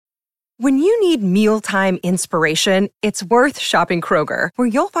When you need mealtime inspiration, it's worth shopping Kroger, where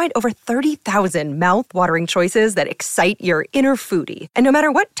you'll find over 30,000 mouth-watering choices that excite your inner foodie. And no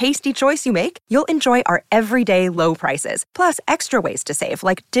matter what tasty choice you make, you'll enjoy our everyday low prices, plus extra ways to save,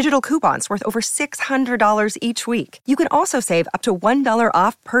 like digital coupons worth over $600 each week. You can also save up to $1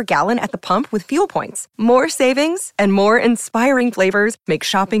 off per gallon at the pump with fuel points. More savings and more inspiring flavors make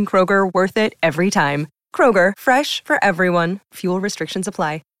shopping Kroger worth it every time. Kroger, fresh for everyone. Fuel restrictions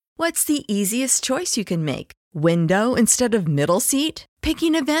apply. What's the easiest choice you can make? Window instead of middle seat?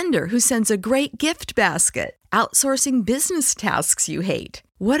 Picking a vendor who sends a great gift basket? Outsourcing business tasks you hate?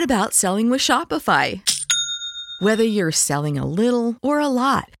 What about selling with Shopify? Whether you're selling a little or a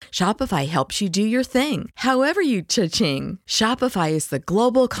lot, Shopify helps you do your thing, however you cha-ching. Shopify is the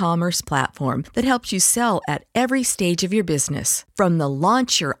global commerce platform that helps you sell at every stage of your business. From the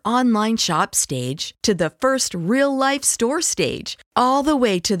launch your online shop stage to the first real-life store stage, all the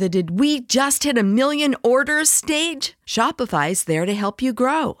way to the did we just hit 1 million orders stage. Shopify's there to help you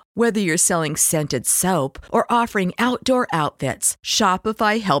grow. Whether you're selling scented soap or offering outdoor outfits,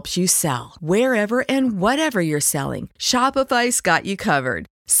 Shopify helps you sell. Wherever and whatever you're selling, Shopify's got you covered.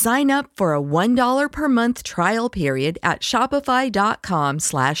 Sign up for a $1 per month trial period at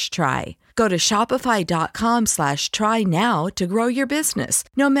shopify.com/try. Go to shopify.com/try now to grow your business,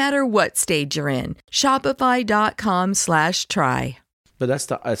 no matter what stage you're in. Shopify.com/try. But that's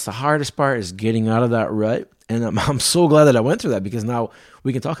the hardest part, is getting out of that rut. And I'm so glad that I went through that, because now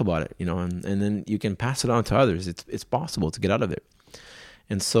we can talk about it, and then you can pass it on to others. It's possible to get out of it.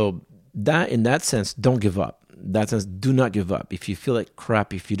 And so that, in that sense, don't give up. In that sense, do not give up. If you feel like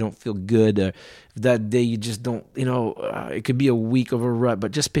crap, if you don't feel good, if that day you just don't, it could be a week of a rut,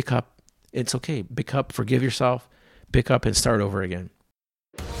 but just pick up. It's okay. Pick up, forgive yourself, pick up and start over again.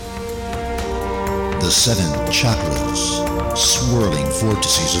 The 7 chakras, swirling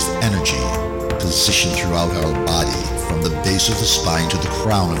vortices of energy, positioned throughout our body from the base of the spine to the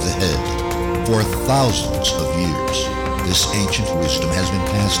crown of the head. For thousands of years, this ancient wisdom has been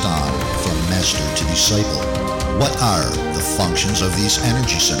passed on from master to disciple. What are the functions of these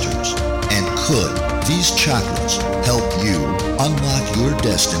energy centers? And could these chakras help you unlock your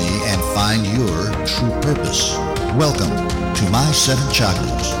destiny and find your true purpose? Welcome to My 7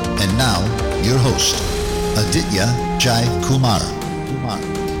 Chakras. And now, your host, Aditya Jai Kumar.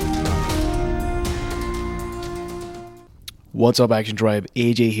 What's up, Action Tribe?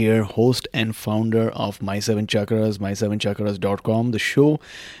 AJ here, host and founder of My 7 Chakras, my7chakras.com, the show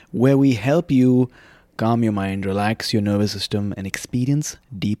where we help you calm your mind, relax your nervous system, and experience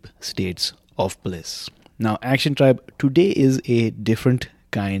deep states of bliss. Now, Action Tribe, today is a different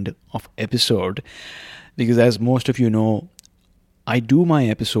kind of episode because, as most of you know, I do my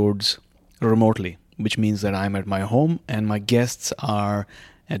episodes remotely, which means that I'm at my home and my guests are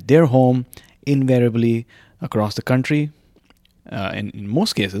at their home, invariably across the country. In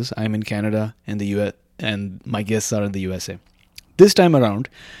most cases, I'm in Canada and the US, and my guests are in the USA. This time around,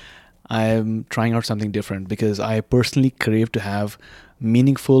 I'm trying out something different because I personally crave to have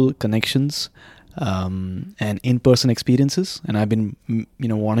meaningful connections and in-person experiences. And I've been,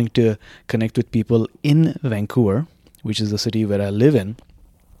 wanting to connect with people in Vancouver, which is the city where I live in.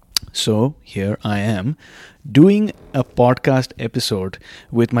 So here I am doing a podcast episode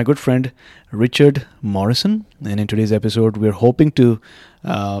with my good friend Richard Morrison. And in today's episode, we're hoping to,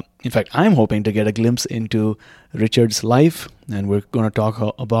 I'm hoping to get a glimpse into Richard's life. And we're going to talk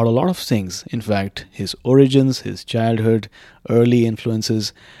about a lot of things. In fact, his origins, his childhood, early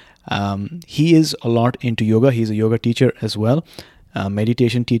influences. He is a lot into yoga. He's a yoga teacher as well, a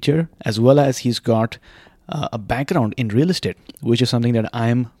meditation teacher, as well as he's got a background in real estate, which is something that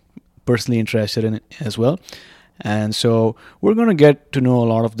I'm personally interested in as well. And so we're going to get to know a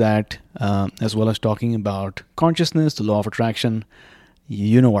lot of that, as well as talking about consciousness, the law of attraction.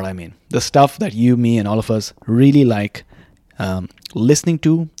 You know what I mean. The stuff that you, me, and all of us really like listening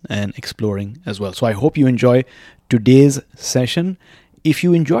to and exploring as well. So I hope you enjoy today's session. If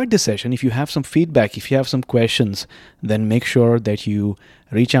you enjoyed this session, if you have some feedback, if you have some questions, then make sure that you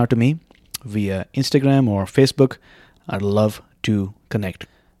reach out to me via Instagram or Facebook. I'd love to connect.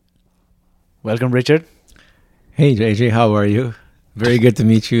 Welcome, Richard. Hey, JJ, how are you? Very good to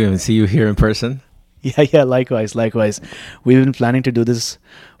meet you and see you here in person. Yeah, likewise. We've been planning to do this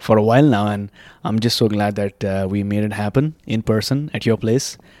for a while now, and I'm just so glad that we made it happen in person at your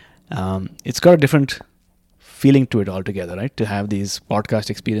place. It's got a different feeling to it altogether, right? To have these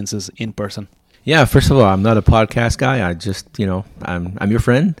podcast experiences in person. Yeah, first of all, I'm not a podcast guy. I just, I'm your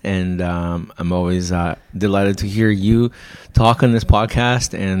friend, and I'm always delighted to hear you talk on this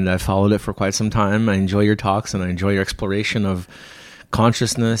podcast, and I followed it for quite some time. I enjoy your talks, and I enjoy your exploration of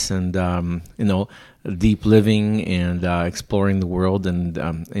consciousness and deep living and exploring the world and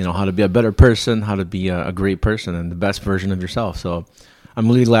how to be a better person, how to be a great person and the best version of yourself. So I'm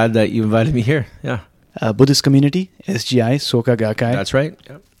really glad that you invited me here. Yeah. Buddhist community, SGI, Soka Gakkai. That's right.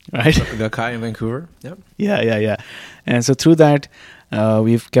 Yep. Right. Soka Gakkai in Vancouver. Yep. Yeah. And so through that,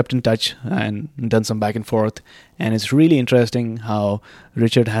 we've kept in touch and done some back and forth. And it's really interesting how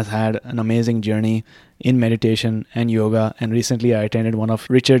Richard has had an amazing journey in meditation and yoga. And recently I attended one of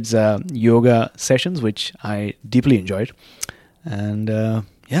Richard's yoga sessions, which I deeply enjoyed. And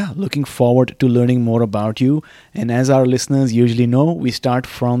looking forward to learning more about you. And as our listeners usually know, we start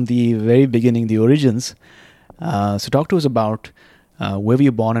from the very beginning, the origins. So talk to us about where were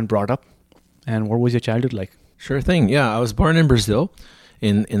you born and brought up, and what was your childhood like? Sure thing. Yeah, I was born in Brazil,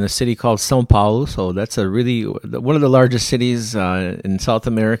 in a city called São Paulo. So that's one of the largest cities in South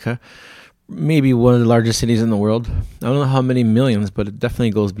America. Maybe one of the largest cities in the world. I don't know how many millions, but it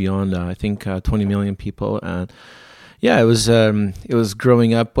definitely goes beyond. I think 20 million people. It was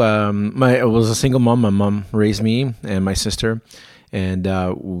growing up. I was a single mom. My mom raised me and my sister, and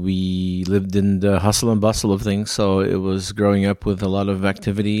we lived in the hustle and bustle of things. So it was growing up with a lot of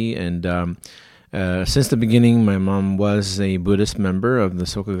activity. And since the beginning, my mom was a Buddhist member of the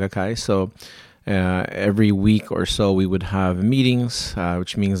Soka Gakkai. So every week or so, we would have meetings,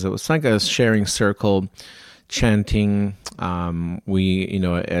 which means it was like a sharing circle, chanting. We,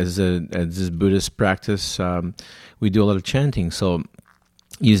 as this Buddhist practice, we do a lot of chanting. So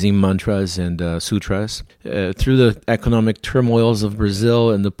using mantras and sutras. Through the economic turmoils of Brazil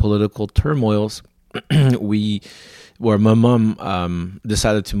and the political turmoils, my mom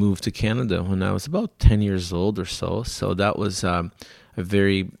decided to move to Canada when I was about 10 years old or so. So that was a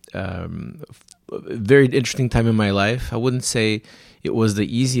very interesting time in my life. I wouldn't say it was the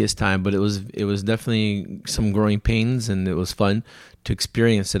easiest time, but it was definitely some growing pains, and it was fun to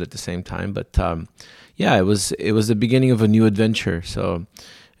experience it at the same time. But it was the beginning of a new adventure. So,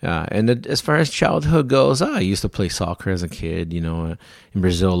 as far as childhood goes, I used to play soccer as a kid. In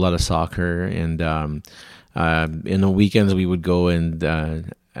Brazil, a lot of soccer, and in the weekends we would go and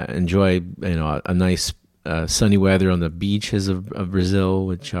enjoy a nice sunny weather on the beaches of Brazil,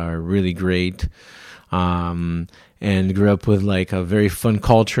 which are really great. And grew up with like a very fun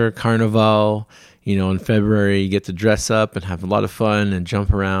culture, Carnival. In February you get to dress up and have a lot of fun and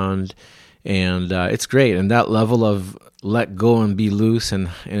jump around. And it's great. And that level of let go and be loose and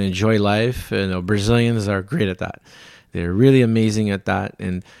enjoy life, Brazilians are great at that. They're really amazing at that.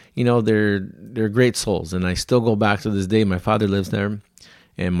 And, they're great souls. And I still go back to this day. My father lives there.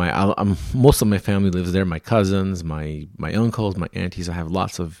 And most of my family lives there. My cousins, my uncles, my aunties. I have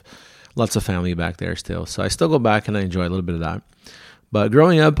lots of family back there still. So I still go back and I enjoy a little bit of that. But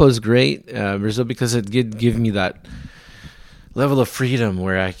growing up was great, Brazil, because it did give me that level of freedom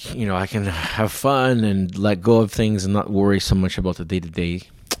where I can have fun and let go of things and not worry so much about the day-to-day.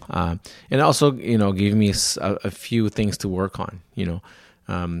 And also, gave me a few things to work on,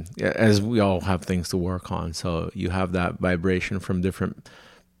 as we all have things to work on. So you have that vibration from different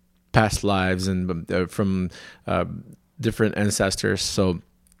past lives and from different ancestors. So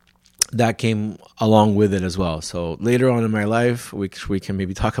that came along with it as well. So later on in my life, which we can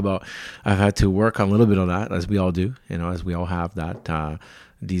maybe talk about, I've had to work on a little bit on that, as we all do, as we all have that,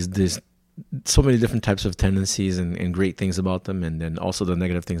 these so many different types of tendencies and great things about them, and then also the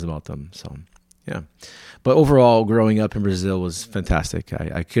negative things about them. So, yeah. But overall, growing up in Brazil was fantastic.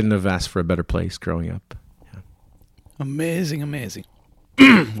 I couldn't have asked for a better place growing up. Yeah. Amazing.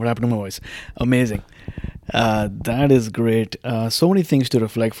 What happened to my voice? Amazing. That is great. So many things to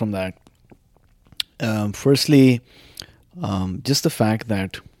reflect from that. Firstly, just the fact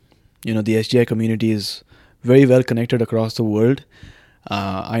that, the SGI community is very well connected across the world.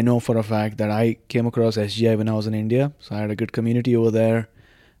 I know for a fact that I came across SGI when I was in India, so I had a good community over there.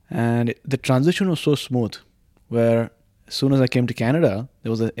 And the transition was so smooth, where as soon as I came to Canada,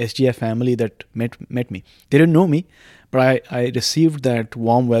 there was a SGI family that met me. They didn't know me, but I received that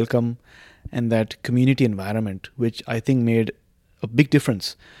warm welcome and that community environment, which I think made a big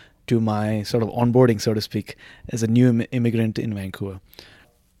difference to my sort of onboarding, so to speak, as a new immigrant in Vancouver.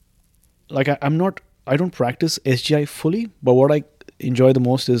 Like I don't practice SGI fully, but what I enjoy the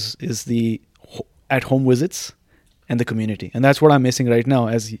most is the at-home visits and the community. And that's what I'm missing right now,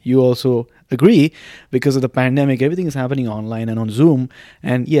 as you also agree, because of the pandemic, everything is happening online and on Zoom.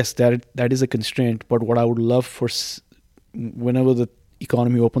 And yes, that is a constraint, but what I would love for whenever the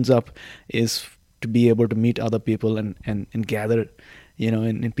economy opens up is to be able to meet other people and gather,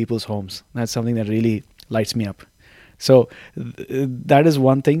 in people's homes. That's something that really lights me up. So that is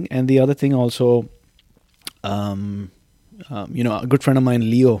one thing. And the other thing also, a good friend of mine,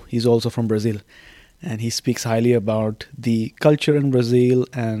 Leo, he's also from Brazil, and he speaks highly about the culture in Brazil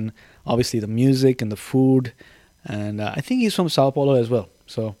and obviously the music and the food. And I think he's from Sao Paulo as well.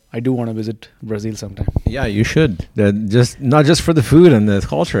 So I do want to visit Brazil sometime. Yeah, you should. Just not just for the food and the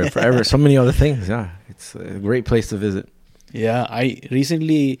culture, for so many other things. Yeah, it's a great place to visit. Yeah, I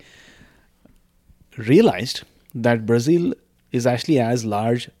recently realized that Brazil is actually as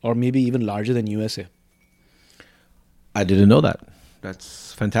large or maybe even larger than USA. I didn't know that.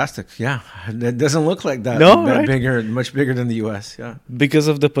 That's fantastic. Yeah, it doesn't look like that. No, that right? bigger, much bigger than the US. Yeah, Because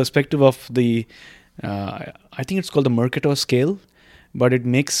of the perspective of the, I think it's called the Mercator scale, but it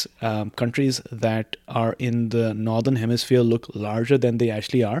makes countries that are in the northern hemisphere look larger than they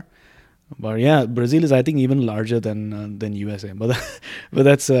actually are. But yeah, Brazil is, I think, even larger than USA. But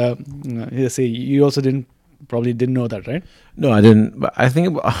that's say you also probably didn't know that, right? no, I didn't. But I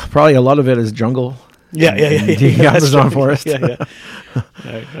think probably a lot of it is jungle. Yeah. The That's Amazon right. forest. Yeah.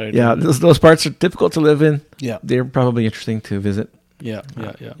 Right. Yeah, those parts are difficult to live in. Yeah. They're probably interesting to visit. Yeah.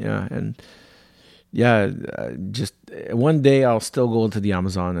 Yeah, and just one day I'll still go into the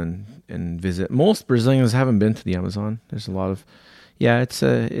Amazon and visit. Most Brazilians haven't been to the Amazon. There's a lot of, it's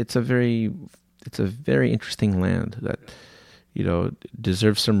a very interesting land that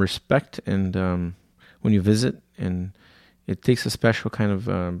deserves some respect. And when you visit, and it takes a special kind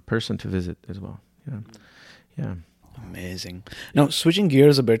of person to visit as well. Yeah. Amazing. Now, switching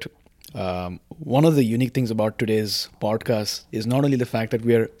gears a bit, one of the unique things about today's podcast is not only the fact that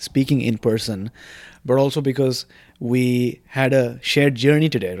we are speaking in person, but also because we had a shared journey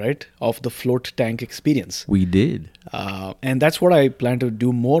today, right, of the float tank experience. We did. And that's what I plan to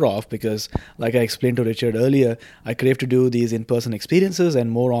do more of because, like I explained to Richard earlier, I crave to do these in-person experiences,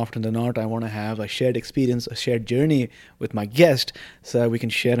 and more often than not, I want to have a shared experience, a shared journey with my guest so that we can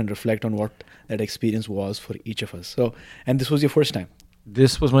share and reflect on what that experience was for each of us. So, and this was your first time.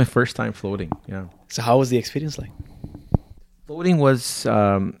 This was my first time floating. Yeah. So how was the experience like? Floating was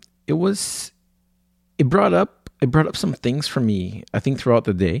it brought up some things for me, I think, throughout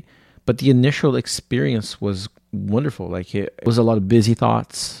the day. But the initial experience was wonderful. Like it was a lot of busy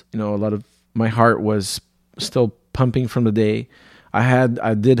thoughts. A lot of my heart was still pumping from the day. I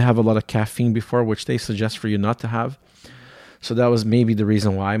did have a lot of caffeine before, which they suggest for you not to have. So that was maybe the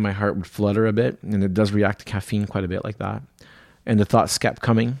reason why my heart would flutter a bit, and it does react to caffeine quite a bit like that. And the thoughts kept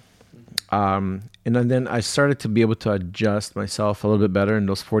coming. And then I started to be able to adjust myself a little bit better in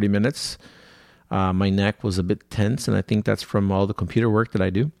those 40 minutes. My neck was a bit tense, and I think that's from all the computer work that I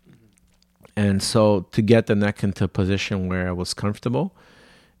do. And so to get the neck into a position where I was comfortable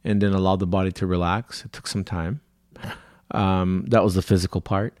and then allow the body to relax, it took some time. That was the physical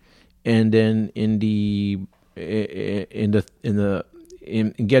part. And then in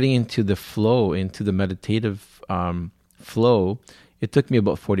getting into the flow, into the meditative flow, it took me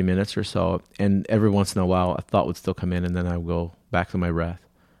about 40 minutes or so. And every once in a while, a thought would still come in, and then I would go back to my breath.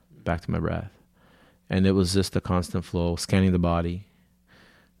 And it was just a constant flow, scanning the body,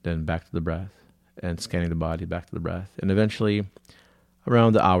 then back to the breath, and scanning the body, back to the breath. And eventually,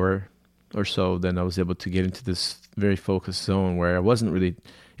 around the hour or so, then I was able to get into this very focused zone where it was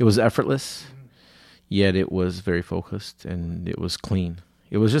effortless, yet it was very focused, and it was clean.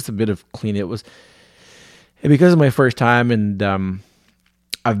 It was just a bit of clean. And because of my first time, and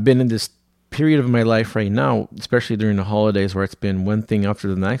I've been in this period of my life right now, especially during the holidays, where it's been one thing after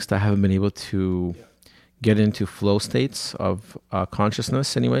the next, I haven't been able to get into flow states of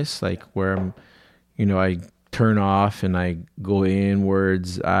consciousness anyways, like where I turn off and I go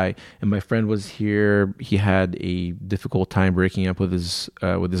inwards. And my friend was here. He had a difficult time breaking up with his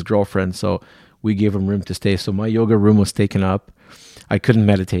girlfriend, so we gave him room to stay. So my yoga room was taken up. I couldn't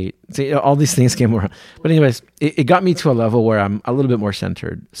meditate. See, all these things came around. But anyways, it got me to a level where I'm a little bit more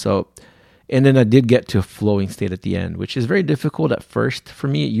centered. So, and then I did get to a flowing state at the end, which is very difficult at first. For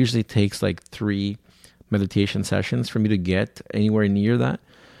me, it usually takes like 3 meditation sessions for me to get anywhere near that.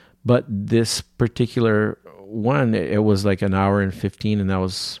 But this particular one, it was like an hour and 15, and I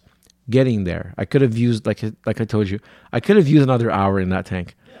was getting there. I could have used, like I told you, I could have used another hour in that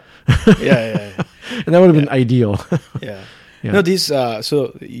tank. Yeah. And that would have been ideal. Yeah. Yeah. No, these,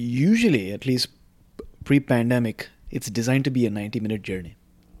 so usually, at least pre-pandemic, it's designed to be a 90-minute journey.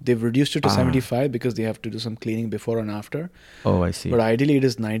 They've reduced it to 75 because they have to do some cleaning before and after. Oh, I see. But ideally, it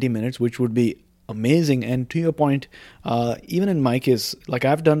is 90 minutes, which would be amazing. And to your point, even in my case, like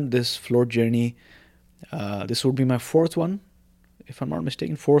I've done this float journey. This would be my 4th one. if I'm not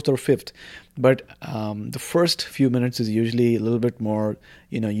mistaken, fourth or fifth. But the first few minutes is usually a little bit more,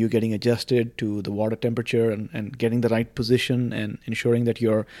 you getting adjusted to the water temperature and getting the right position and ensuring that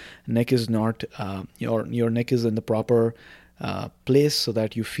your neck is not, your neck is in the proper place so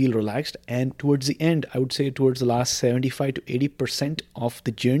that you feel relaxed. And towards the end, I would say towards the last 75 to 80% of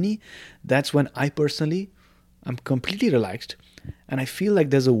the journey, that's when I'm completely relaxed. And I feel like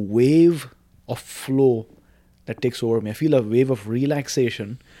there's a wave of flow that takes over me. I feel a wave of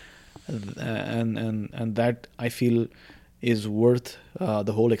relaxation, and that I feel is worth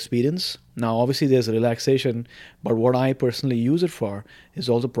the whole experience. Now, obviously, there's relaxation, but what I personally use it for is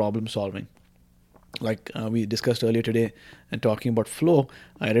also problem solving. Like we discussed earlier today, and talking about flow,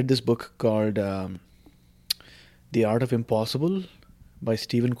 I read this book called The Art of Impossible by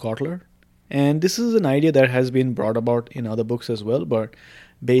Stephen Kotler. And this is an idea that has been brought about in other books as well, but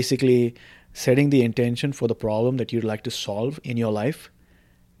basically setting the intention for the problem that you'd like to solve in your life,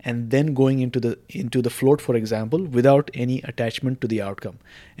 and then going into the float, for example, without any attachment to the outcome.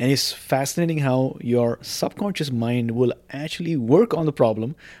 And it's fascinating how your subconscious mind will actually work on the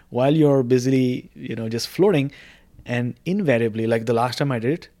problem while you're busily, just floating. And invariably, like the last time I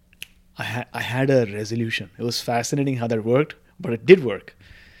did it, I had a resolution. It was fascinating how that worked, but it did work.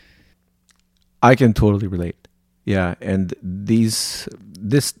 I can totally relate. Yeah, and this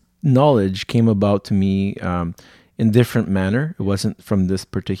knowledge came about to me in different manner. It wasn't from this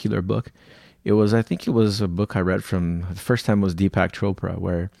particular book. I think it was a book I read from, the first time was Deepak Chopra,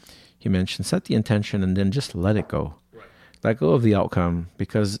 where he mentioned set the intention and then just let it go. Right. Let go of the outcome,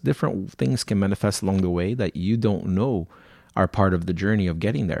 because different things can manifest along the way that you don't know are part of the journey of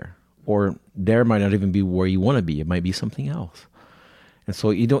getting there. Or there might not even be where you want to be. It might be something else. And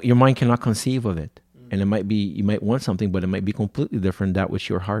so your mind cannot conceive of it. And it might be, you might want something, but it might be completely different that which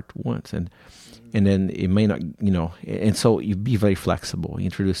your heart wants. And then it may not, and so you be very flexible. It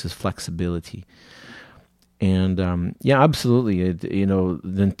introduces flexibility. And yeah, absolutely.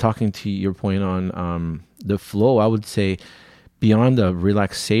 Then talking to your point on the flow, I would say beyond the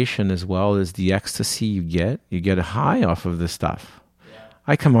relaxation as well as the ecstasy you get a high off of this stuff.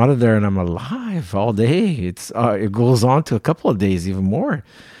 I come out of there and I'm alive all day. It goes on to a couple of days, even more.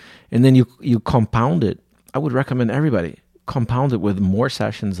 And then you compound it. I would recommend everybody compound it with more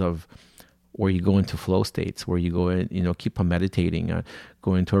sessions of where you go into flow states, where you go in, keep on meditating,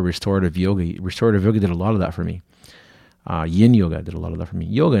 go into a restorative yoga. Restorative yoga did a lot of that for me. Yin yoga did a lot of that for me.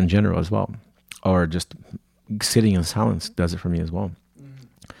 Yoga in general as well. Or just sitting in silence does it for me as well.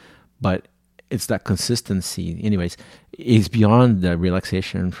 But it's that consistency. Anyways, it's beyond the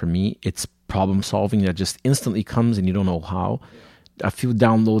relaxation for me. It's problem solving that just instantly comes and you don't know how. A few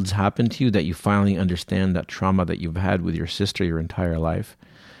downloads happen to you that you finally understand that trauma that you've had with your sister your entire life,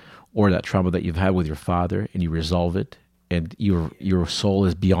 or that trauma that you've had with your father, and you resolve it, and your soul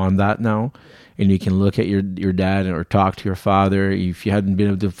is beyond that now, and you can look at your dad or talk to your father if you hadn't been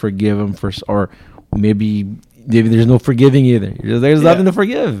able to forgive him or maybe there's no forgiving either. There's nothing to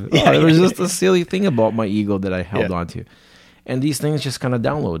forgive. It was just a silly thing about my ego that I held on to. And these things just kind of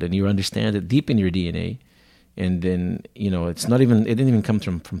download, and you understand it deep in your DNA. And then, it didn't even come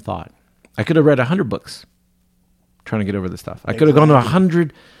from thought. I could have read 100 books trying to get over this stuff. I could have gone to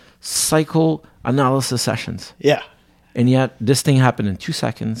 100 psychoanalysis sessions. Yeah. And yet this thing happened in 2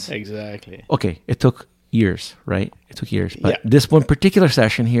 seconds. Exactly. Okay. It took years, right? It took years. But this one particular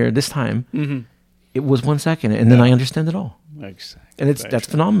session here, this time, it was 1 second. And then I understand it all. Exactly. And that's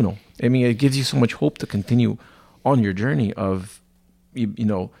phenomenal. I mean, it gives you so much hope to continue on your journey of,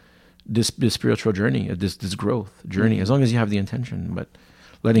 this spiritual journey, this growth journey, as long as you have the intention, but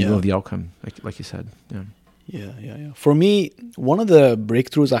letting go of the outcome, like you said. Yeah. For me, one of the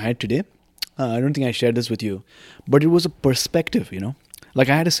breakthroughs I had today, I don't think I shared this with you, but it was a perspective, Like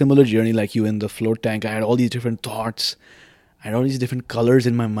I had a similar journey like you in the float tank. I had all these different thoughts. I had all these different colors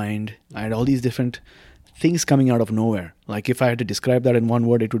in my mind. I had all these different things coming out of nowhere. Like if I had to describe that in one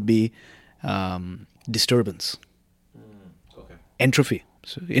word, it would be disturbance. Okay. Entropy.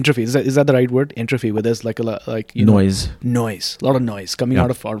 So entropy, is that the right word? Entropy, where there's noise. Noise. A lot of noise coming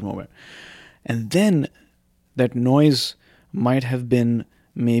out of nowhere. And then that noise might have been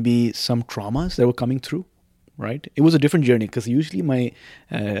maybe some traumas that were coming through, right? It was a different journey, because usually my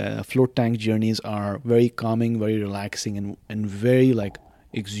float tank journeys are very calming, very relaxing, and very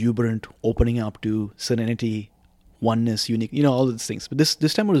exuberant, opening up to serenity, oneness, unique, all these things. But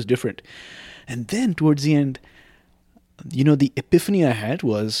this time it was different. And then towards the end, the epiphany I had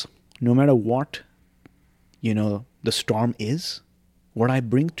was, no matter what, the storm is, what I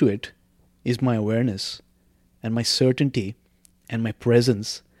bring to it is my awareness and my certainty and my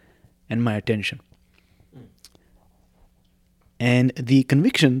presence and my attention. And the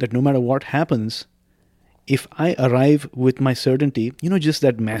conviction that no matter what happens, if I arrive with my certainty, just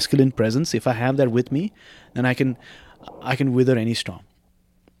that masculine presence, if I have that with me, then I can wither any storm.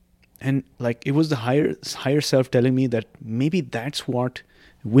 And like, it was the higher self telling me that maybe that's what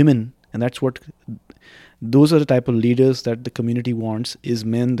women, and those are the type of leaders that the community wants, is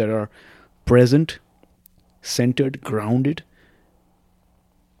men that are present, centered, grounded,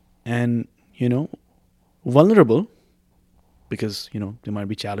 and, vulnerable, because, there might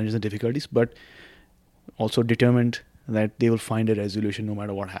be challenges and difficulties, but also determined that they will find a resolution no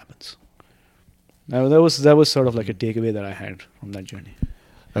matter what happens. Now, that was sort of like a takeaway that I had from that journey.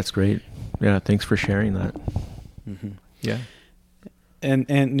 That's great. Yeah, thanks for sharing that. Mm-hmm. Yeah.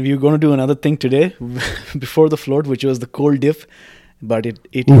 And we were going to do another thing today before the float, which was the cold dip, but it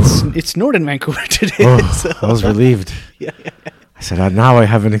snowed in Vancouver today. Oh, so. I was relieved. Yeah. I said, now I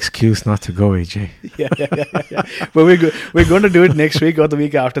have an excuse not to go, AJ. Yeah. But we're going to do it next week or the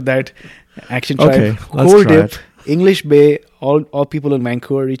week after that. Action Tribe, okay, cold dip, English Bay. All people in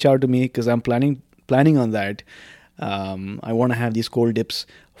Vancouver, reach out to me because I'm planning on that. I want to have these cold dips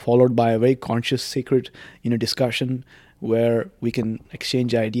followed by a very conscious, sacred, discussion where we can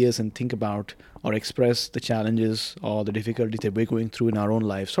exchange ideas and think about or express the challenges or the difficulties that we're going through in our own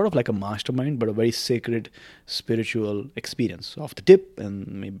life. Sort of like a mastermind, but a very sacred, spiritual experience of the dip and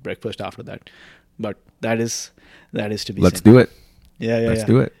maybe breakfast after that. But that is to be. Let's do it. Yeah. Let's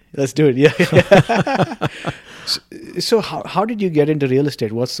do it. Let's do it. Yeah. So how did you get into real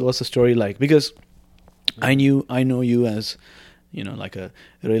estate? What's the story like? Because I know you as, like a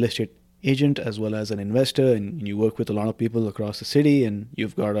real estate agent as well as an investor, and you work with a lot of people across the city, and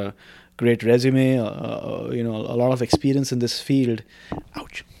you've got a great resume, a lot of experience in this field.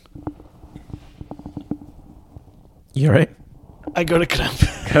 Ouch. You all right? I got a cramp.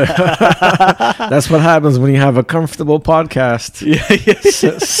 That's what happens when you have a comfortable podcast.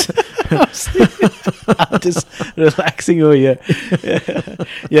 I'm just relaxing over here.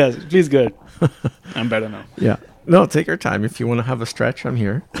 Yes, please go ahead. I'm better now. Yeah. No, take your time. If you want to have a stretch, I'm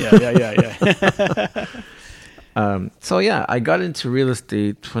here. Yeah. So yeah, I got into real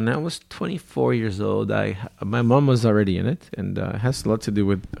estate when I was 24 years old. My mom was already in it, and it has a lot to do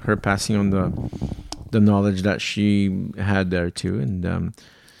with her passing on the knowledge that she had there too. And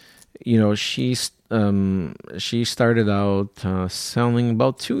she started out selling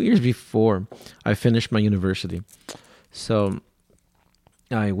about 2 years before I finished my university. So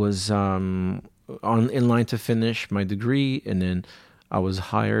I was in line to finish my degree, and then I was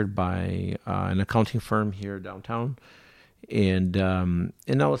hired by an accounting firm here downtown, and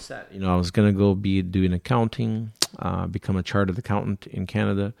I was set. I was gonna go be doing accounting, become a chartered accountant in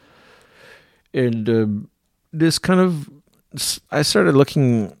Canada, and this kind of I started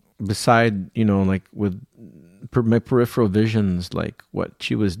looking beside, like with my peripheral visions, like what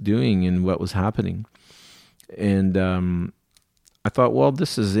she was doing and what was happening, and I thought, well,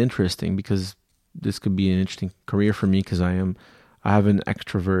 this is interesting because this could be an interesting career for me because I have an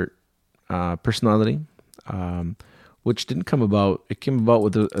extrovert personality, which didn't come about. It came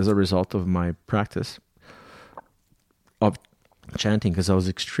about as a result of my practice of chanting because I was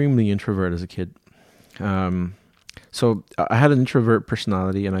extremely introvert as a kid. So I had an introvert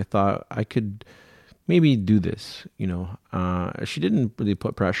personality, and I thought I could maybe do this. She didn't really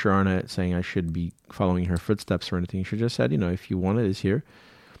put pressure on it, saying I should be following her footsteps or anything. She just said, if you want it, it's here.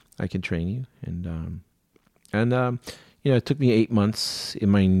 I can train you, and it took me 8 months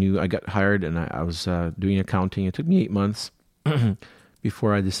I got hired, and I was doing accounting. It took me 8 months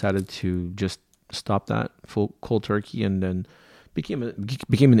before I decided to just stop that full cold turkey, and then became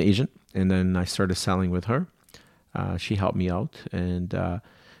an agent. And then I started selling with her. She helped me out, and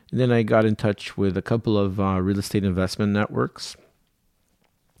then I got in touch with a couple of real estate investment networks.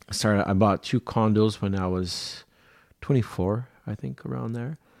 I bought 2 condos when I was 24, I think, around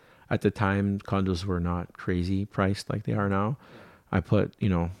there. At the time, condos were not crazy priced like they are now. I put, we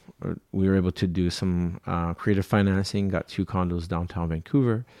were able to do some creative financing, got 2 condos downtown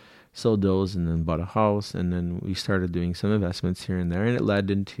Vancouver, sold those, and then bought a house. And then we started doing some investments here and there. And it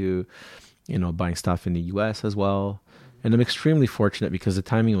led into, buying stuff in the US as well. And I'm extremely fortunate because the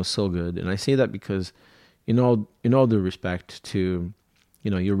timing was so good. And I say that because, in all due respect to,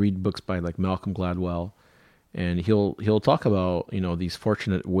 you read books by like Malcolm Gladwell, and he'll talk about, these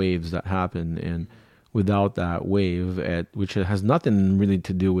fortunate waves that happen, and without that wave, which has nothing really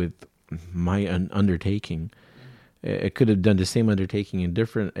to do with my undertaking, it could have done the same undertaking in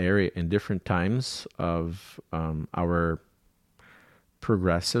different different times of our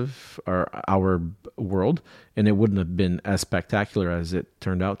progressive or our world, and it wouldn't have been as spectacular as it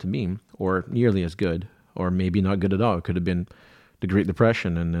turned out to be, or nearly as good, or maybe not good at all. It could have been the Great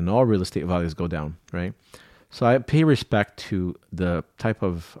Depression, and then all real estate values go down, right? So I pay respect to the type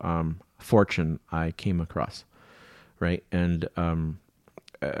of fortune I came across, right? And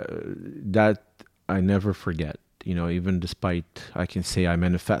that I never forget. Even despite I can say I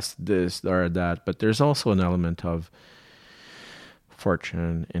manifest this or that, but there's also an element of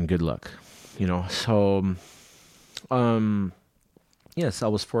fortune and good luck, So, yes, I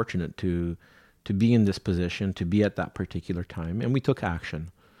was fortunate to be in this position, to be at that particular time, and we took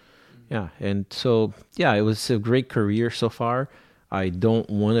action. Yeah, and so, it was a great career so far. I don't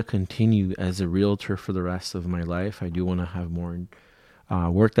want to continue as a realtor for the rest of my life. I do want to have more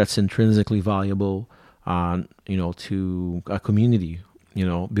work that's intrinsically valuable, to a community,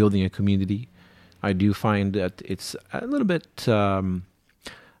 building a community. I do find that it's a little bit,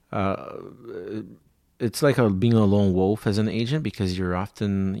 it's like being a lone wolf as an agent, because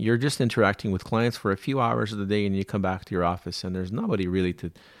you're just interacting with clients for a few hours of the day, and you come back to your office and there's nobody really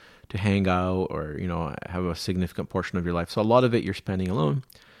to hang out or, have a significant portion of your life. So a lot of it you're spending alone.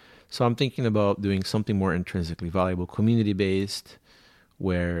 So I'm thinking about doing something more intrinsically valuable, community-based,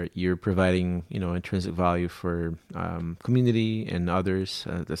 where you're providing, intrinsic value for community and others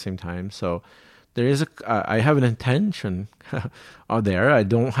at the same time. So there is I have an intention out there. I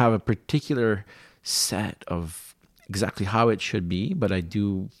don't have a particular set of exactly how it should be, but I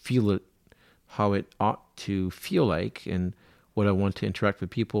do feel it, how it ought to feel like, and what I want to interact with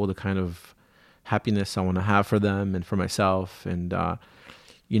people, the kind of happiness I want to have for them and for myself, and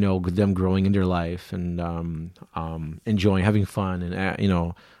them growing in their life and enjoying, having fun,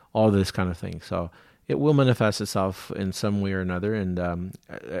 and all this kind of thing. So it will manifest itself in some way or another, and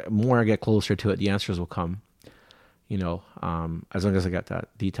more I get closer to it, the answers will come. As long as I got that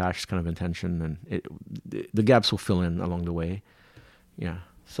detached kind of intention, and the gaps will fill in along the way. Yeah.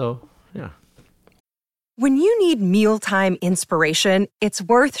 So yeah. When you need mealtime inspiration, it's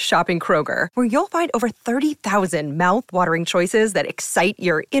worth shopping Kroger, where you'll find over 30,000 mouth-watering choices that excite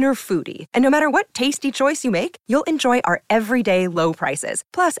your inner foodie. And no matter what tasty choice you make, you'll enjoy our everyday low prices,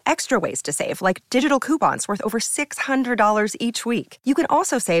 plus extra ways to save, like digital coupons worth over $600 each week. You can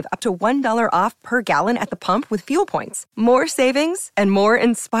also save up to $1 off per gallon at the pump with fuel points. More savings and more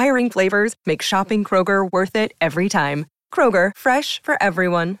inspiring flavors make shopping Kroger worth it every time. Kroger, fresh for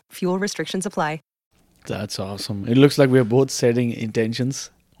everyone. Fuel restrictions apply. That's awesome. It looks like we're both setting intentions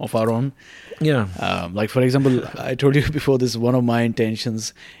of our own. Yeah. Like, for example, I told you before, this one of my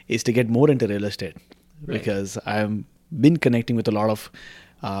intentions is to get more into real estate, because I've been connecting with a lot of,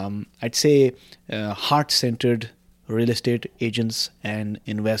 I'd say, heart-centered real estate agents and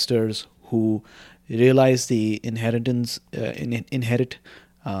investors who realize the inherent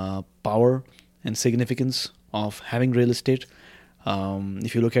power and significance of having real estate.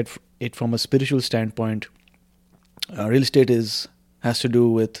 If you look at it from a spiritual standpoint, real estate has to do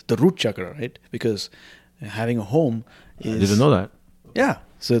with the root chakra, right? Because having a home is... I didn't know that. Yeah.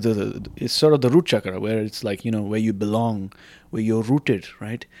 So it's sort of the root chakra, where it's like, where you belong, where you're rooted,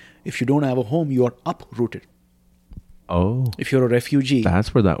 right? If you don't have a home, you are uprooted. Oh. If you're a refugee...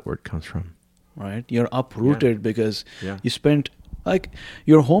 That's where that word comes from. Right? You're uprooted because you spent...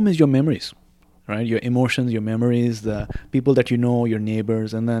 your home is your memories. Right, your emotions, your memories, the people that you know, your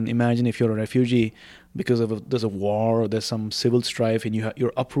neighbors, and then imagine if you're a refugee because there's a war, or there's some civil strife, and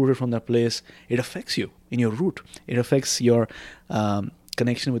you're uprooted from that place. It affects you in your root. It affects your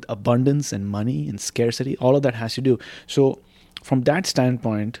connection with abundance and money and scarcity. All of that has to do. So, from that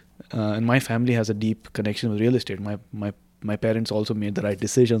standpoint, and my family has a deep connection with real estate. My parents also made the right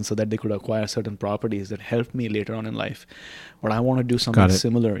decision so that they could acquire certain properties that helped me later on in life. But I want to do something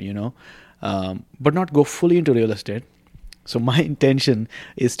similar, but not go fully into real estate. So my intention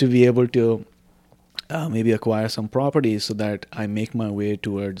is to be able to maybe acquire some properties so that I make my way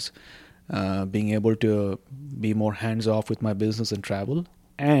towards being able to be more hands-off with my business and travel,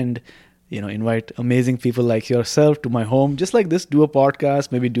 and invite amazing people like yourself to my home, just like this, do a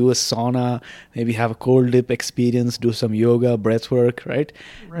podcast, maybe do a sauna, maybe have a cold dip experience, do some yoga, breath work, right?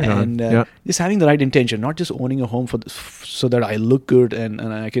 And just having the right intention, not just owning a home so that I look good and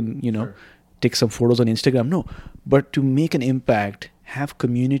I can, take some photos on Instagram. No, but to make an impact, have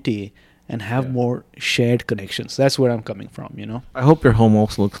community, and have more shared connections. That's where I'm coming from, I hope your home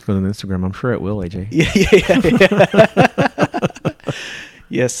also looks good on Instagram. I'm sure it will, AJ. Yeah.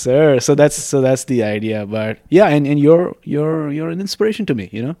 Yes, sir. So that's the idea. But yeah, and you're an inspiration to me.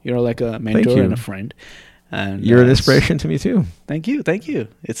 You're like a mentor and a friend. And you're an inspiration to me too. Thank you.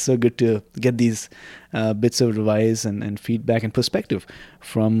 It's so good to get these bits of advice and feedback and perspective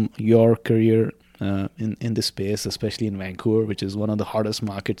from your career in this space, especially in Vancouver, which is one of the hardest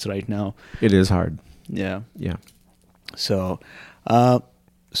markets right now. It is hard. Yeah. Yeah. So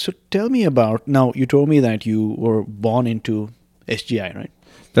So tell me about, now you told me that you were born into SGI, right?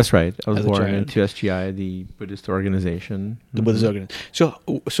 That's right. I was As a born child. into SGI, the Buddhist organization. The Buddhist organization.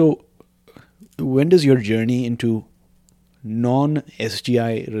 So when does your journey into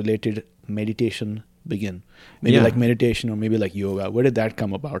non-SGI related meditation begin? Maybe Yeah. like meditation or maybe like yoga. Where did that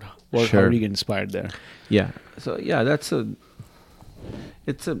come about? How Sure. did you get inspired there? Yeah. So yeah, it's a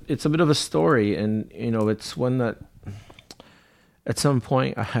bit of a story, and it's one that at some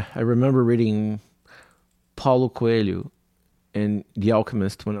point I remember reading Paulo Coelho and The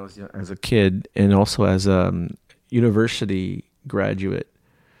Alchemist when I was as a kid, and also as a university graduate,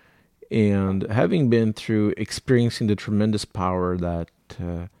 and having been through experiencing the tremendous power that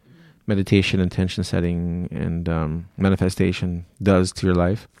meditation, intention setting, and manifestation does to your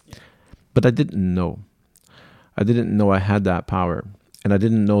life. But I didn't know I had that power, and I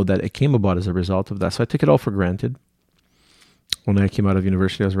didn't know that it came about as a result of that. So I took it all for granted. When I came out of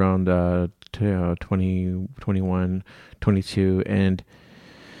university, I was around 20, 21, 22, and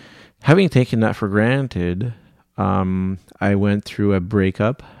having taken that for granted, I went through a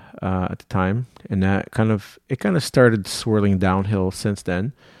breakup at the time, and that kind of started swirling downhill since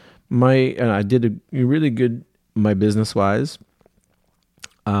then. I did a really good, my business wise,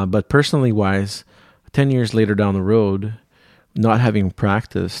 but personally wise, 10 years later down the road, not having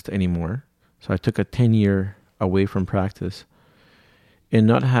practiced anymore. So I took a 10-year away from practice, and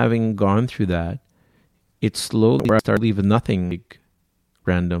not having gone through that, it slowly started leaving nothing like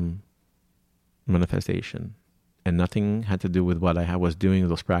random manifestation, and nothing had to do with what I was doing,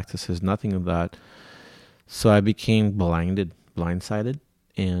 those practices, nothing of that. So I became blindsided,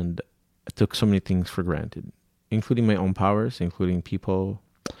 and I took so many things for granted, including my own powers, including people.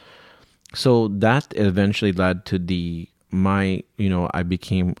 So that eventually led to I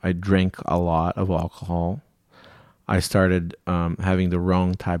drank a lot of alcohol. I started having the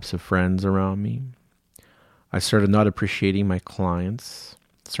wrong types of friends around me. I started not appreciating my clients,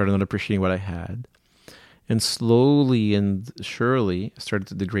 started not appreciating what I had, and slowly and surely started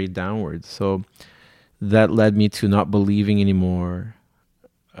to degrade downwards. So that led me to not believing anymore.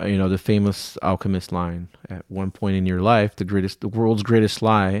 The famous alchemist line: at one point in your life, the world's greatest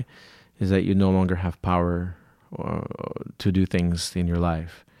lie is that you no longer have power to do things in your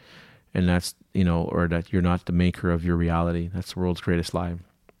life. And that's, or that you're not the maker of your reality. That's the world's greatest lie.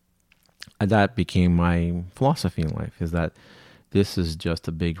 And that became my philosophy in life, is that this is just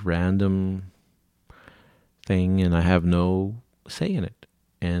a big random thing, and I have no say in it,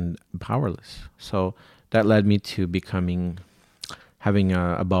 and powerless. So that led me to having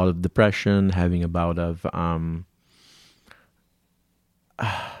a bout of depression, having a bout of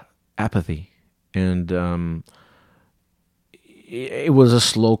apathy. And it was a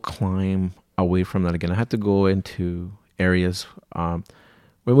slow climb away from that again. I had to go into areas where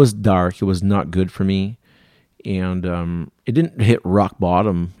it was dark. It was not good for me. And it didn't hit rock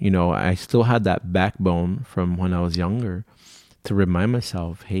bottom. I still had that backbone from when I was younger to remind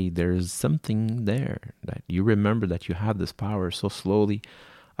myself, hey, there's something there, that you remember that you have this power. So slowly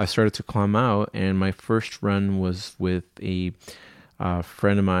I started to climb out, and my first run was with a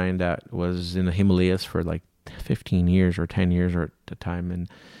friend of mine that was in the Himalayas for like 15 years or 10 years or at the time, and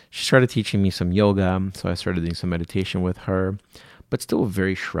she started teaching me some yoga, so I started doing some meditation with her, but still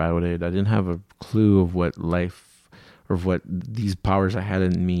very shrouded. I didn't have a clue of what life or what these powers I had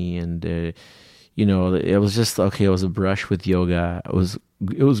in me, and it was just okay. It was a brush with yoga. It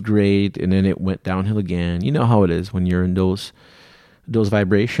was great, and then it went downhill again. You know how it is when you're in those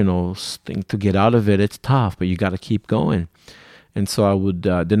vibrational things. To get out of it, it's tough, but you got to keep going. And so I would,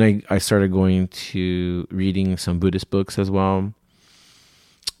 then I started going to reading some Buddhist books as well.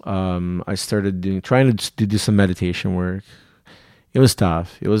 I started trying to do some meditation work. It was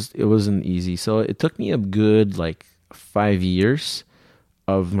tough. It wasn't easy. So it took me a good 5 years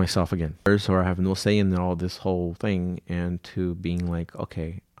of myself again. So I have no say in all this whole thing, and to being like,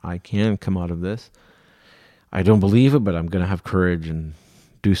 okay, I can come out of this. I don't believe it, but I'm going to have courage and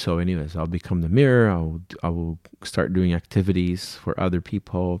do so anyways. I'll become the mirror. I will start doing activities for other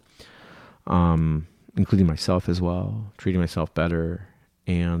people, including myself as well, treating myself better,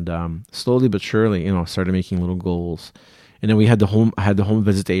 and slowly but surely, started making little goals. And then I had the home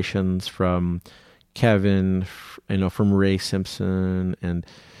visitations from Kevin, from Ray Simpson, and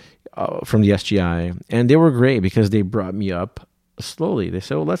from the SGI, and they were great because they brought me up slowly. They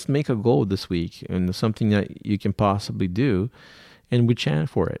said, well, let's make a goal this week, and something that you can possibly do. And we chant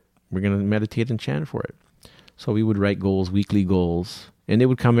for it. We're going to meditate and chant for it. So we would write goals, weekly goals, and they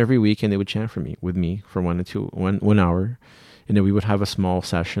would come every week and they would chant with me for 1 hour. And then we would have a small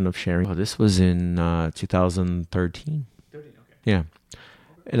session of sharing. Oh, this was in 2013. Yeah.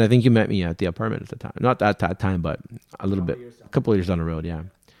 And I think you met me at the apartment at the time. Not at that time, but a little bit, a couple of years down the road, yeah.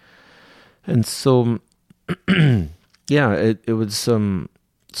 And so, yeah, it was, so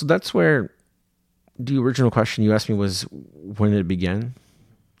that's where the original question you asked me was when it began.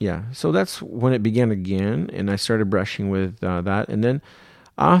 Yeah, so that's when it began again, and I started brushing with that. And then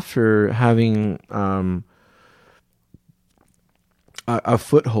after having a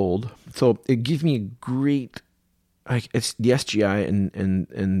foothold, so it gave me a great, like, it's the SGI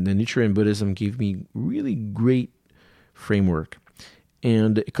and the Nichiren Buddhism gave me really great framework.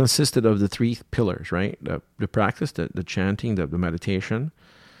 And it consisted of the 3 pillars, right? The practice, the chanting, the meditation,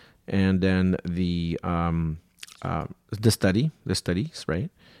 and then the studies, right?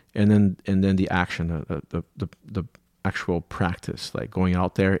 And then the action, the actual practice, like going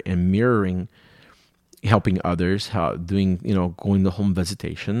out there and mirroring, helping others, going to home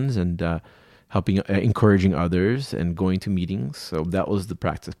visitations and helping, encouraging others and going to meetings. So that was the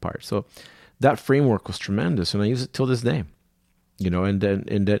practice part. So that framework was tremendous, and I use it till this day. And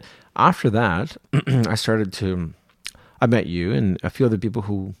then after that, I met you and a few other people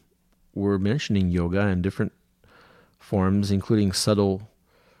who were mentioning yoga in different forms, including subtle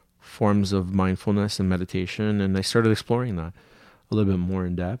forms of mindfulness and meditation, and I started exploring that a little bit more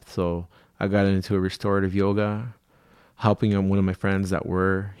in depth. So I got into a restorative yoga, helping one of my friends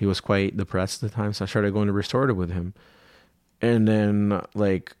he was quite depressed at the time, so I started going to restorative with him. And then,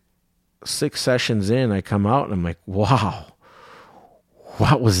 like, 6 sessions in, I come out and I'm like, wow,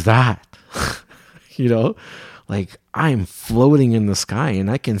 what was that? Like, I'm floating in the sky and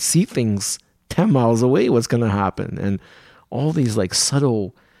I can see things 10 miles away, what's going to happen. And all these, like,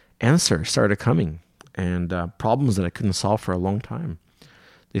 subtle answers started coming, and problems that I couldn't solve for a long time,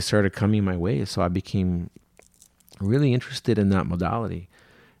 they started coming my way. So I became really interested in that modality.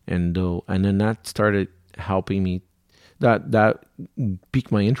 And then that started helping me, that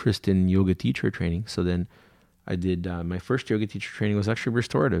piqued my interest in yoga teacher training. So then I did, my first yoga teacher training was actually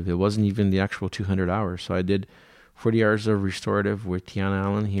restorative. It wasn't even the actual 200 hours. So I did 40 hours of restorative with Tiana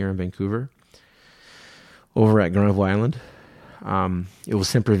Allen here in Vancouver, over at Granville Island. It was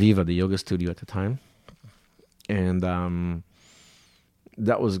Sempre Viva, the yoga studio at the time. And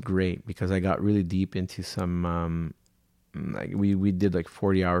that was great because I got really deep into some, we did like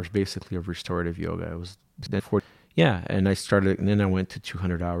 40 hours basically of restorative yoga. It was 40. Yeah, and then I went to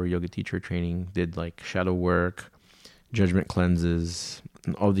 200-hour yoga teacher training, did like shadow work, judgment cleanses,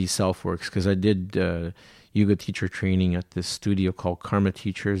 and all these self-works, because I did yoga teacher training at this studio called Karma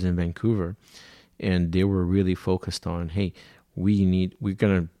Teachers in Vancouver, and they were really focused on, hey, we're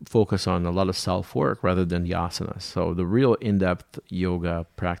going to focus on a lot of self-work rather than the asanas. So the real in-depth yoga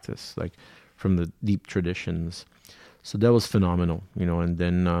practice, like from the deep traditions. So that was phenomenal, and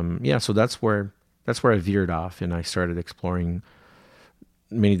then, so that's where I veered off, and I started exploring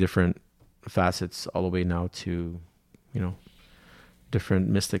many different facets all the way now to, different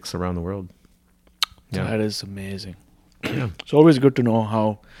mystics around the world. Yeah. That is amazing. Yeah. It's always good to know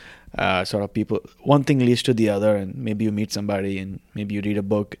how sort of people, one thing leads to the other, and maybe you meet somebody and maybe you read a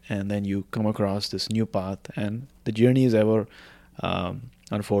book and then you come across this new path, and the journey is ever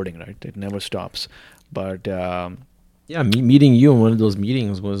unfolding, right? It never stops. But meeting you in one of those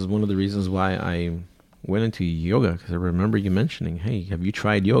meetings was one of the reasons why I went into yoga, because I remember you mentioning, hey, have you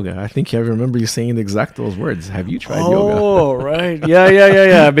tried yoga? I think I remember you saying exact those words. Have you tried yoga? Oh, right.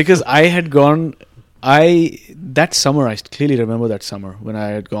 Yeah. Because I had gone, that summer, I clearly remember that summer when I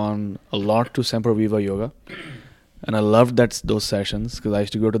had gone a lot to Semper Viva yoga. And I loved those sessions because I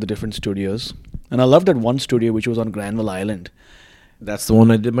used to go to the different studios. And I loved that one studio which was on Granville Island. That's the one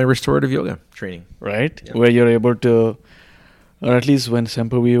I did my restorative yoga training. Right? Yep. Where you're able to, or at least when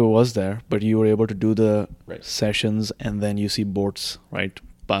Semper Viva was there, but you were able to do the sessions, and then you see boats, right,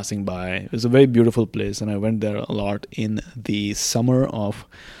 passing by. It was a very beautiful place, and I went there a lot in the summer of,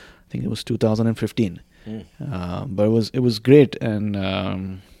 I think it was 2015. But it was great.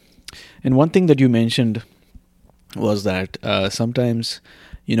 And one thing that you mentioned was that sometimes,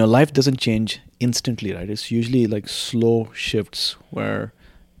 life doesn't change instantly, right? It's usually like slow shifts where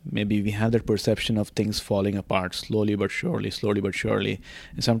maybe we have that perception of things falling apart slowly but surely.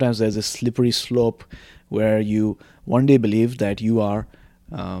 And sometimes there's a slippery slope where you one day believe that you are,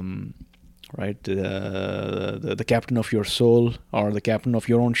 the captain of your soul or the captain of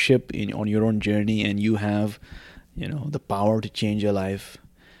your own ship on your own journey, and you have, the power to change your life.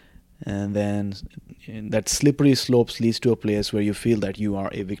 And then that slippery slopes leads to a place where you feel that you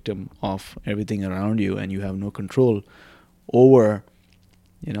are a victim of everything around you and you have no control over,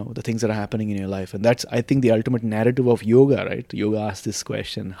 the things that are happening in your life. And that's, I think, the ultimate narrative of yoga, right? Yoga asks this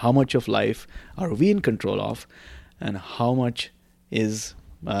question: how much of life are we in control of? and how much is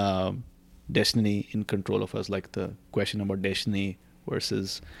destiny in control of us, like the question about destiny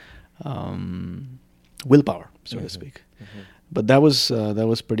versus willpower, so to speak. But that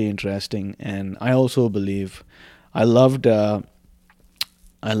was pretty interesting, and I also believe I loved the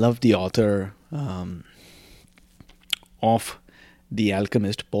author of The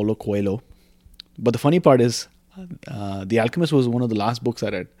Alchemist, Paulo Coelho. But the funny part is, The Alchemist was one of the last books I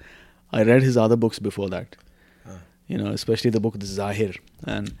read. I read his other books before that. Especially the book The Zahir.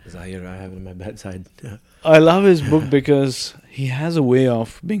 And Zahir, I have it on my bedside. I love his book because he has a way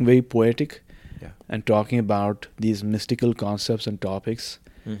of being very poetic and talking about these mystical concepts and topics.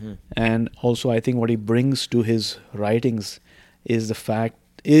 And also, I think what he brings to his writings is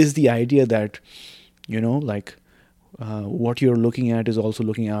the idea that, what you're looking at is also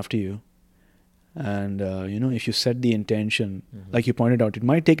looking after you. And, if you set the intention, like you pointed out, it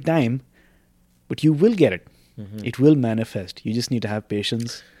might take time, but you will get it. It will manifest. You just need to have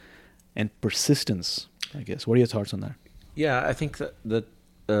patience and persistence, I guess. What are your thoughts on that? Yeah, I think that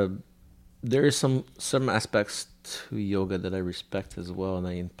there is some aspects to yoga that I respect as well, and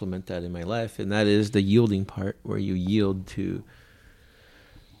I implement that in my life, and that is the yielding part, where you yield to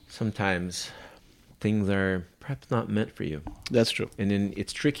sometimes things are perhaps not meant for you. That's true. And then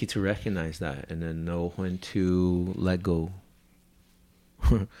it's tricky to recognize that and then know when to let go.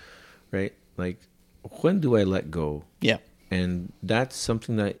 Right? Like, when do I let go? Yeah. And that's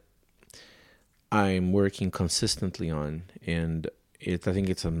something that I'm working consistently on. And I think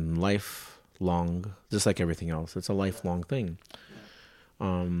it's a lifelong, just like everything else, it's a lifelong thing.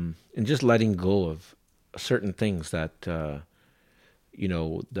 And just letting go of certain things that, that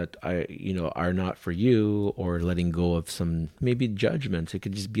are not for you, or letting go of some maybe judgments. It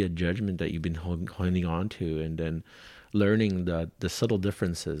could just be a judgment that you've been holding on to, and then learning the subtle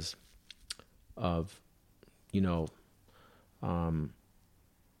differences of,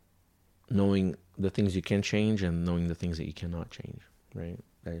 knowing the things you can change and knowing the things that you cannot change, right?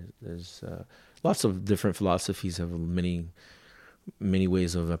 There's lots of different philosophies have many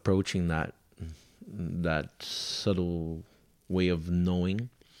ways of approaching that subtle way of knowing.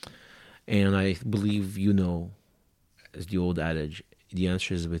 And I believe, as the old adage, the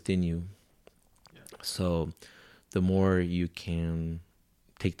answer is within you. So the more you can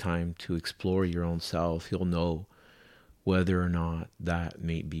take time to explore your own self, you'll know whether or not that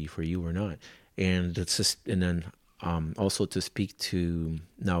may be for you or not. And then also to speak to,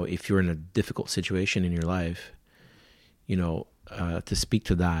 now if you're in a difficult situation in your life, to speak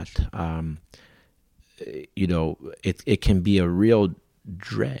to that, it can be a real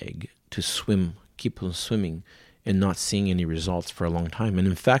drag to keep on swimming and not seeing any results for a long time. And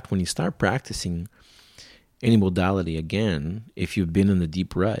in fact, when you start practicing any modality again, if you've been in the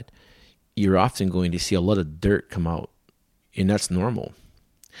deep rut, you're often going to see a lot of dirt come out, and that's normal,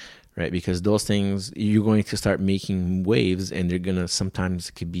 right? Because those things, you're going to start making waves, and sometimes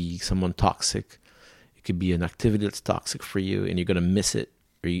it could be someone toxic. It could be an activity that's toxic for you, and you're going to miss it.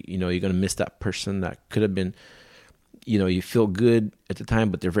 Or, you're going to miss that person that could have been, you feel good at the time,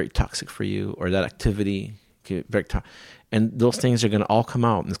 but they're very toxic for you, or that activity, and those things are going to all come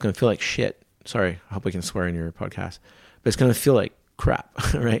out, and it's going to feel like shit. Sorry, I hope I can swear in your podcast, but it's going to feel like crap,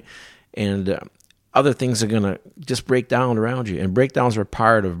 right? And other things are going to just break down around you, and breakdowns are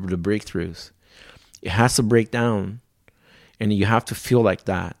part of the breakthroughs. It has to break down, and you have to feel like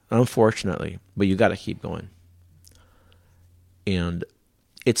that, unfortunately, but you got to keep going. And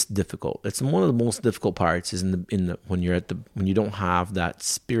it's difficult. It's one of the most difficult parts is when you don't have that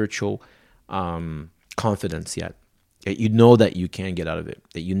spiritual confidence yet. You know that you can get out of it.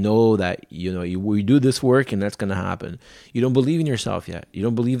 That you know that we do this work and that's going to happen. You don't believe in yourself yet. You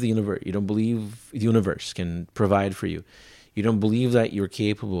don't believe the universe. You don't believe the universe can provide for you. You don't believe that you're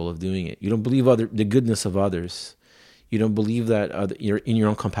capable of doing it. You don't believe the goodness of others. You don't believe that you're in your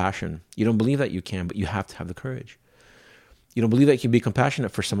own compassion. You don't believe that you can, but you have to have the courage. You don't believe that you can be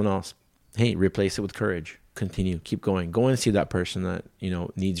compassionate for someone else. Hey, replace it with courage. Continue. Keep going. Go and see that person that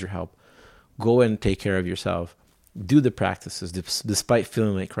needs your help. Go and take care of yourself. Do the practices despite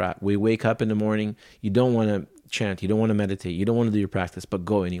feeling like crap. We wake up in the morning, you don't want to chant, you don't want to meditate, you don't want to do your practice, but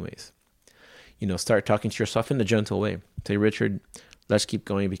go anyways. Start talking to yourself in a gentle way. Say, Richard, let's keep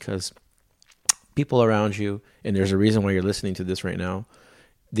going, because people around you, and there's a reason why you're listening to this right now,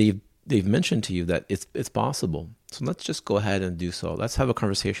 they've mentioned to you that it's possible. So let's just go ahead and do so. Let's have a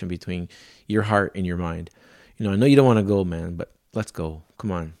conversation between your heart and your mind. I know you don't want to go, man, but let's go.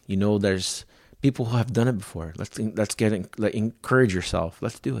 Come on. There's people who have done it before. Let's encourage yourself.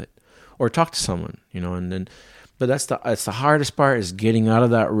 Let's do it, or talk to someone. But that's the hardest part, is getting out of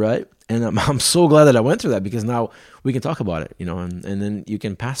that rut And I'm so glad that I went through that, because now we can talk about it, and then you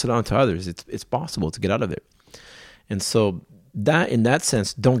can pass it on to others. It's possible to get out of it. And so that, in that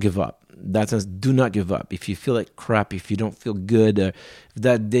sense, don't give up. In that sense, do not give up. If you feel like crap, if you don't feel good, if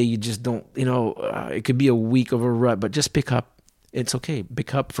that day you just don't, it could be a week of a rut, but just pick up. It's okay.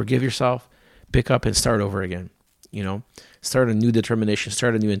 Pick up, forgive yourself, pick up and start over again. Start a new determination,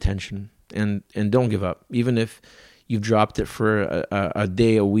 start a new intention, and don't give up. Even if you've dropped it for a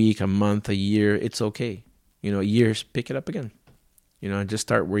day, a week, a month, a year, it's okay. Years, pick it up again. And just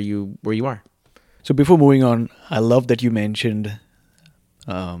start where you are. So before moving on, I love that you mentioned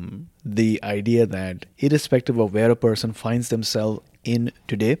the idea that irrespective of where a person finds themselves in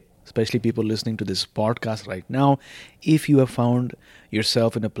today, especially people listening to this podcast right now, if you have found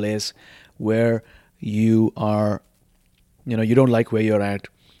yourself in a place where you are, you don't like where you're at,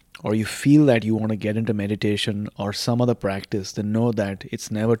 or you feel that you want to get into meditation or some other practice, then know that it's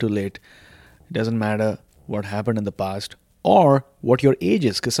never too late. It doesn't matter what happened in the past or what your age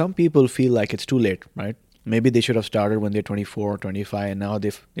is, because some people feel like it's too late, right? Maybe they should have started when they're 24 or 25, and now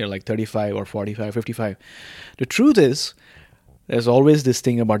they're like 35 or 45, 55. The truth is, there's always this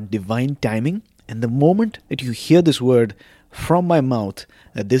thing about divine timing, and the moment that you hear this word from my mouth,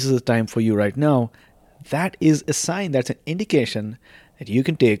 that this is the time for you right now, that is a sign, that's an indication that you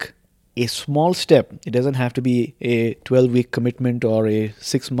can take a small step. It doesn't have to be a 12-week commitment or a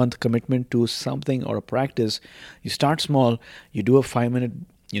 6-month commitment to something or a practice. You start small, you do a 5-minute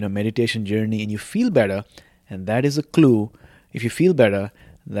meditation journey, and you feel better, and that is a clue, if you feel better,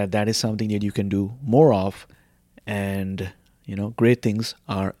 that is something that you can do more of, and great things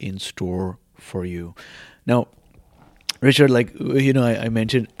are in store for you. Now, Richard, I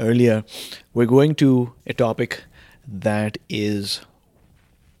mentioned earlier, we're going to a topic that is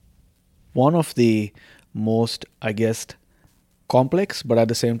one of the most, I guess, complex, but at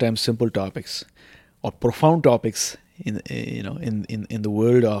the same time simple topics or profound topics in the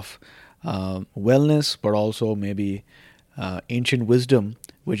world of wellness, but also maybe ancient wisdom,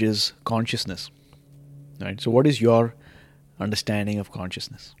 which is consciousness. Right. So, what is your understanding of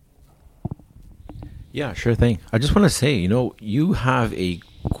consciousness? Yeah, sure thing. I just want to say, you have a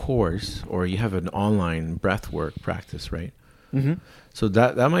course, or you have an online breathwork practice, right? Mm-hmm. So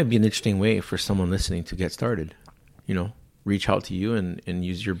that might be an interesting way for someone listening to get started. Reach out to you and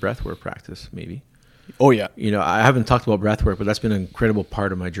use your breathwork practice, maybe. Oh, yeah. I haven't talked about breathwork, but that's been an incredible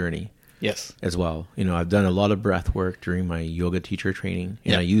part of my journey. Yes. As well. I've done a lot of breathwork during my yoga teacher training,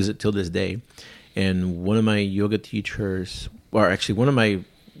 and I use it till this day. And one of my yoga teachers, or actually one of my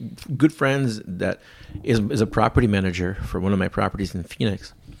good friends that is a property manager for one of my properties in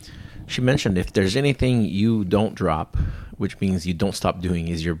Phoenix, she mentioned if there's anything you don't drop, which means you don't stop doing,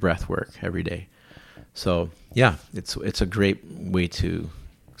 is your breath work every day. So yeah, it's a great way to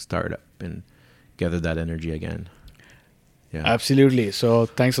start up and gather that energy again. Yeah, absolutely. So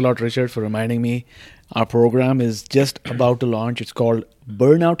thanks a lot, Richard, for reminding me. Our program is just about to launch. It's called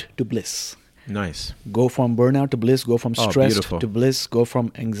Burnout to Bliss. Nice. Go from burnout to bliss, go from stress to bliss, go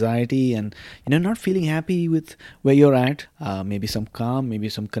from anxiety and not feeling happy with where you're at, maybe some calm, maybe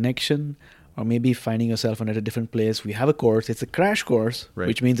some connection, or maybe finding yourself at a different place. We have a course. It's a crash course, right,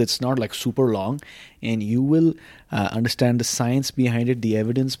 which means it's not like super long, and you will understand the science behind it, the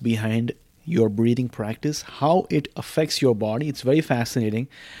evidence behind your breathing practice, how it affects your body. It's very fascinating,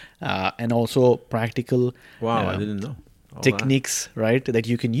 and also practical. Wow, I didn't know. Techniques, right, that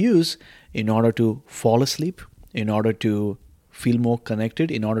you can use in order to fall asleep, in order to feel more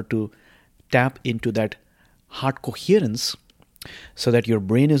connected, in order to tap into that heart coherence, so that your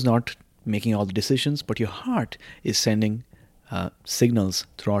brain is not making all the decisions, but your heart is sending signals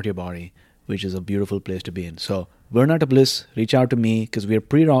throughout your body, which is a beautiful place to be in. So, Burnout to Bliss, reach out to me, because we are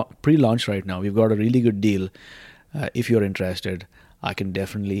pre-launch right now. We've got a really good deal. If you're interested, I can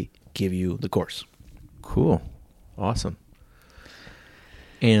definitely give you the course. Cool. Awesome.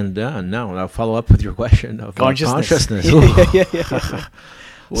 And now I'll follow up with your question of consciousness. Yeah.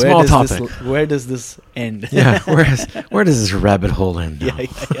 Where does this end? Yeah, where does this rabbit hole end? Yeah.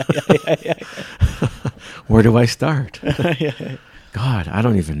 Where do I start? Yeah. God, I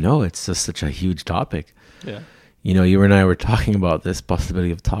don't even know. It's just such a huge topic. Yeah. You and I were talking about this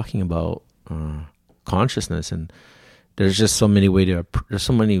possibility of talking about consciousness, and there's just so many there's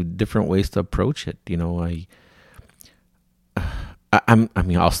so many different ways to approach it.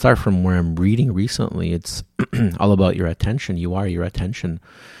 I'll start from where I'm reading recently. It's all about your attention. You are your attention.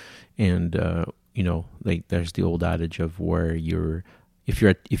 And, there's the old adage of where if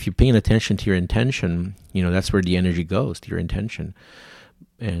you're paying attention to your intention, that's where the energy goes, to your intention.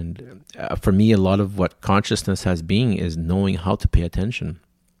 And for me, a lot of what consciousness has been is knowing how to pay attention.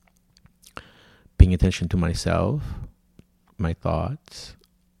 paying attention to myself, my thoughts,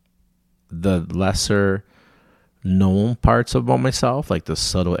 the lesser known parts about myself, like the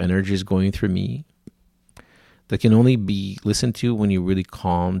subtle energies going through me, that can only be listened to when you really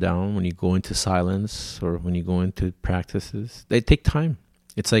calm down, when you go into silence or when you go into practices. They take time.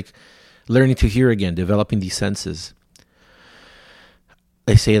 It's like learning to hear again, developing these senses.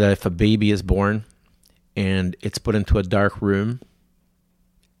 They say that if a baby is born and it's put into a dark room,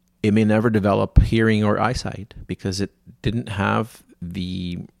 it may never develop hearing or eyesight because it didn't have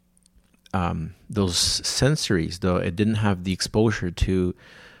the those sensories, though it didn't have the exposure to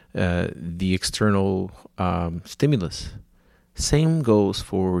the external stimulus. Same goes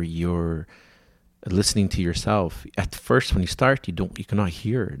for your listening to yourself. At first, when you start, you cannot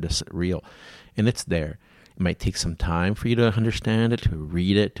hear this real, and it's there. It might take some time for you to understand it, to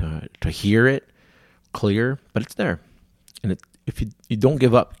read it, to hear it clear, but it's there. And if you don't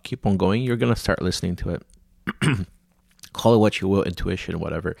give up, keep on going, you're going to start listening to it. Call it what you will, intuition,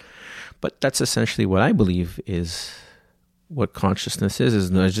 whatever. But that's essentially what I believe is what consciousness is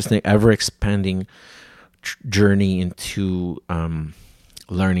just an ever-expanding journey into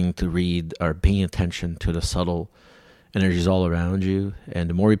learning to read or paying attention to the subtle energies all around you. And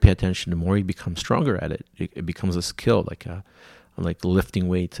the more you pay attention, the more you become stronger at it. It becomes a skill, like lifting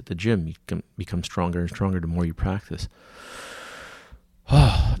weights at the gym. You can become stronger and stronger the more you practice.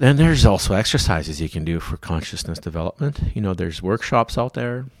 Oh, then there's also exercises you can do for consciousness development. There's workshops out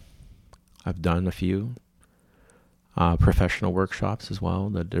there. I've done a few professional workshops as well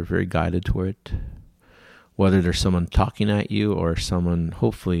that they're very guided toward it. Whether there's someone talking at you or someone,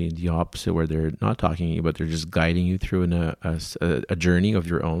 hopefully the opposite, where they're not talking at you, but they're just guiding you through a journey of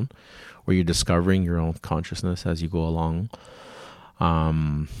your own, where you're discovering your own consciousness as you go along.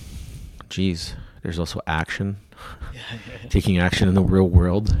 There's also action. Taking action in the real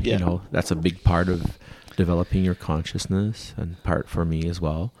world. Yeah. That's a big part of developing your consciousness, and part for me as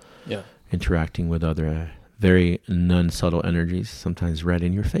well. Yeah. Interacting with other very non-subtle energies, sometimes right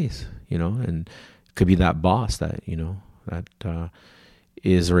in your face, and it could be that boss that, that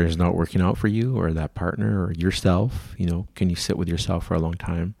is or is not working out for you, or that partner, or yourself. Can you sit with yourself for a long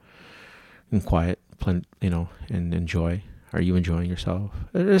time in quiet, and enjoy? Are you enjoying yourself?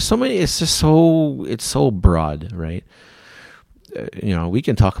 There's so many. It's so broad, right? We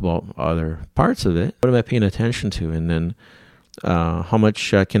can talk about other parts of it. What am I paying attention to? And then how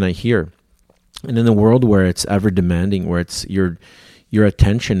much can I hear? And in a world where it's ever demanding, where it's your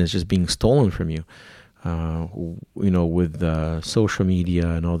attention is just being stolen from you, with social media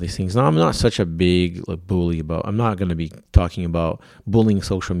and all these things. Now, I'm not such a big bully about. I'm not going to be talking about bullying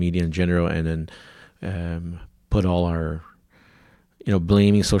social media in general, and then put all our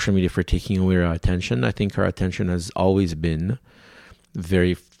blaming social media for taking away our attention. I think our attention has always been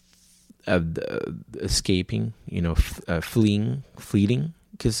very escaping, fleeting,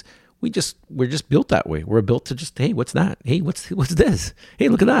 because we're just built that way. We're built to just, hey, what's that? Hey, what's this? Hey,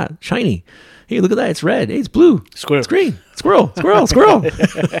 look at that, shiny. Hey, look at that, it's red. Hey, it's blue. Squirrel. It's green. Squirrel. Squirrel.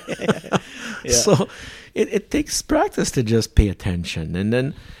 Yeah. So it takes practice to just pay attention, and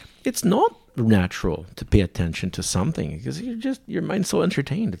then it's not natural to pay attention to something because your mind's so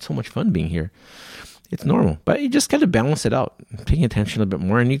entertained. It's so much fun being here. It's normal, but you just got to balance it out, paying attention a bit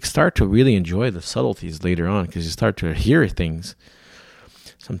more, and you start to really enjoy the subtleties later on because you start to hear things.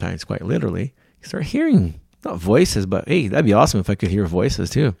 Sometimes quite literally, you start hearing not voices, but hey, that'd be awesome if I could hear voices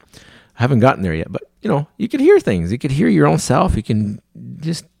too. I haven't gotten there yet, but you could hear things. You could hear your own self. You can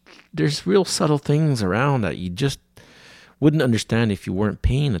there's real subtle things around that you just wouldn't understand if you weren't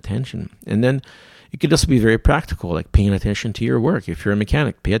paying attention. And then it could also be very practical, like paying attention to your work. If you're a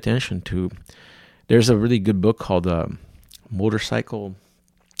mechanic, pay attention to. There's a really good book called Motorcycle.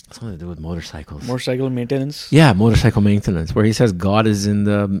 Something to do with motorcycles. Motorcycle maintenance. Yeah, motorcycle maintenance, where he says God is in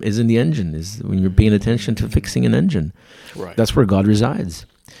the engine. Is when you're paying attention to fixing an engine. Right. That's where God resides,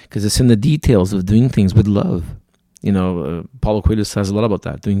 because it's in the details of doing things with love. Paulo Coelho says a lot about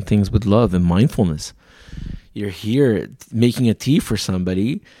that, doing things with love and mindfulness. You're here making a tea for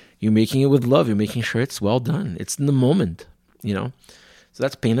somebody. You're making it with love. You're making sure it's well done. It's in the moment, So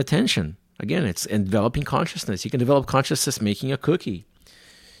that's paying attention. Again, it's in developing consciousness. You can develop consciousness making a cookie.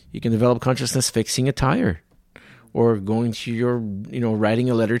 You can develop consciousness fixing a tire, or going to your, writing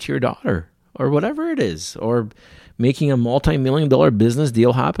a letter to your daughter, or whatever it is, or making a multi-million-dollar business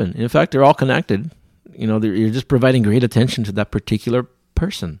deal happen. In fact, they're all connected. You're just providing great attention to that particular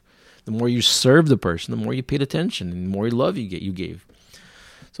person. The more you serve the person, the more you paid attention, and the more love you gave.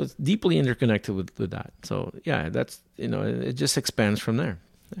 So it's deeply interconnected with that. So yeah, that's it just expands from there.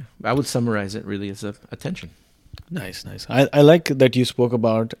 Yeah. I would summarize it really as attention. Nice, nice. I like that you spoke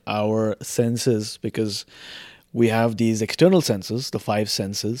about our senses, because we have these external senses, the five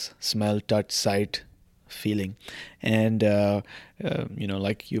senses: smell, touch, sight, feeling. And,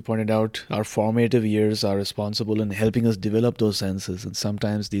 like you pointed out, our formative years are responsible in helping us develop those senses. And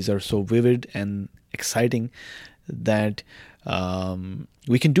sometimes these are so vivid and exciting that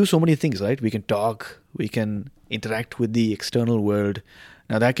we can do so many things, right? We can talk, we can interact with the external world.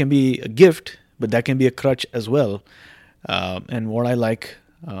 Now, that can be a gift, but that can be a crutch as well. And what I like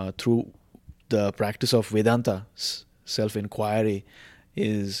through the practice of Vedanta, self-inquiry,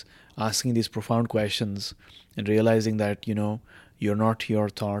 is asking these profound questions and realizing that, you're not your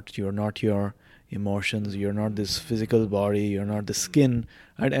thought, you're not your emotions, you're not this physical body, you're not the skin,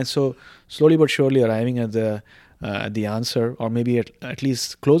 right? And so slowly but surely arriving at the answer, or maybe at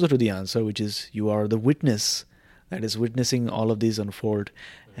least closer to the answer, which is you are the witness that is witnessing all of these unfold.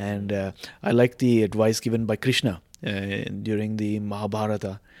 And I like the advice given by Krishna during the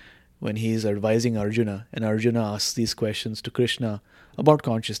Mahabharata, when he is advising Arjuna, and Arjuna asks these questions to Krishna about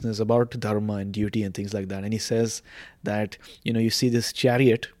consciousness, about dharma and duty and things like that. And he says that, you see this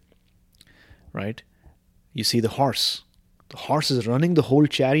chariot, right? You see the horse. The horse is running the whole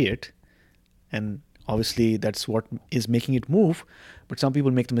chariot, and obviously that's what is making it move. But some people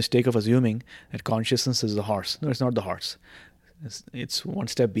make the mistake of assuming that consciousness is the horse. No, it's not the horse. It's one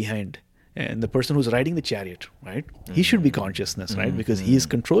step behind. And the person who's riding the chariot, right? He should be consciousness, right? Because he is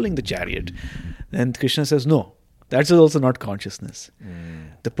controlling the chariot. And Krishna says, no, that's also not consciousness.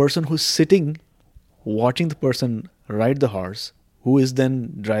 The person who's sitting, watching the person ride the horse, who is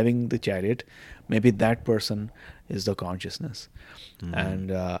then driving the chariot, maybe that person is the consciousness.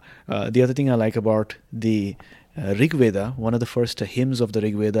 And the other thing I like about the Rig Veda, one of the first hymns of the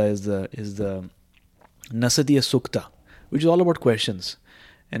Rig Veda is the Nasadiya Sukta, which is all about questions.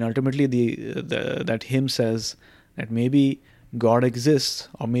 And ultimately, that hymn says that maybe God exists,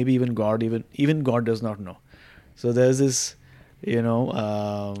 or maybe even God does not know. So there's this,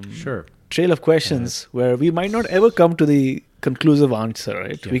 trail of questions where we might not ever come to the conclusive answer,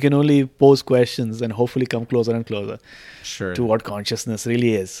 right? Yeah. We can only pose questions and hopefully come closer and closer to what consciousness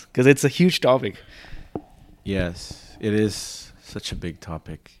really is, because it's a huge topic. Yes, it is such a big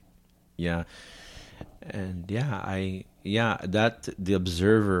topic. Yeah. And that the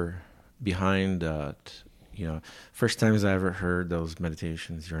observer behind that, first times I ever heard those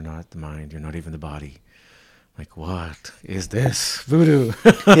meditations, you're not the mind, you're not even the body. Like, what is this? Voodoo.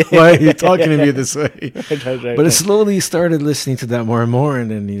 Why are you talking to me this way? Right. But I slowly started listening to that more and more, and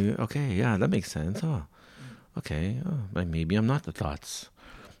then that makes sense. Oh, okay. Oh, maybe I'm not the thoughts.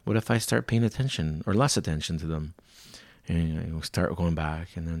 What if I start paying attention or less attention to them? And start going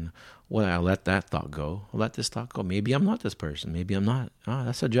back, and then, I'll let that thought go. I'll let this thought go. Maybe I'm not this person. Maybe I'm not.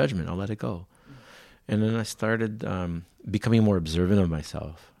 That's a judgment. I'll let it go. And then I started becoming more observant of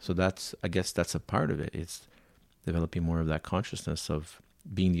myself. So I guess that's a part of it. It's developing more of that consciousness of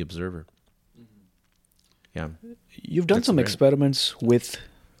being the observer. Yeah. You've done some experiments with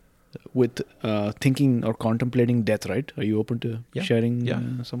thinking or contemplating death, right? Are you open to sharing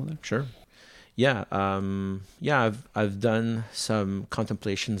some of that? Sure. Yeah, I've done some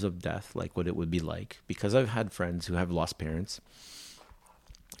contemplations of death, like what it would be like, because I've had friends who have lost parents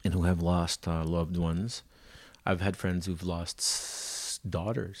and who have lost loved ones. I've had friends who've lost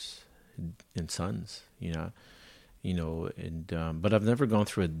daughters and sons, but I've never gone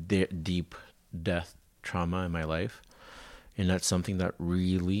through a deep death trauma in my life, and that's something that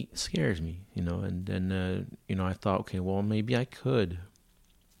really scares me, And then I thought, okay, well, maybe I could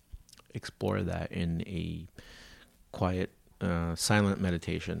explore that in a quiet, silent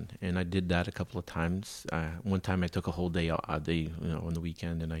meditation, and I did that a couple of times. One time I took a whole day out, on the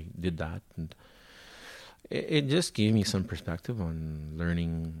weekend, and I did that, and it just gave me some perspective on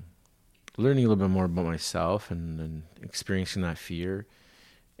learning a little bit more about myself, and experiencing that fear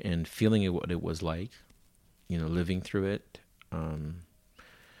and feeling what it was like, living through it,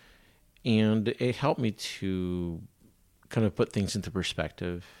 and it helped me to kind of put things into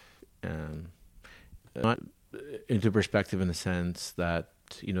perspective. Not into perspective in the sense that,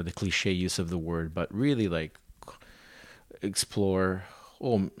 the cliche use of the word, but really like explore,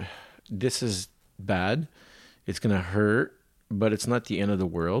 this is bad, it's going to hurt, but it's not the end of the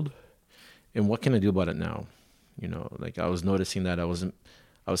world. And what can I do about it now? Like I was noticing that I was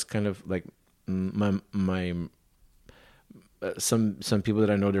kind of like some people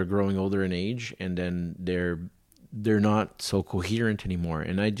that I know, they're growing older in age, and then they're not so coherent anymore,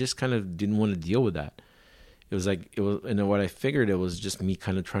 and I just kind of didn't want to deal with that. And then what I figured, it was just me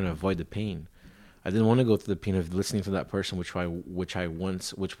kind of trying to avoid the pain. I didn't want to go through the pain of listening to that person, which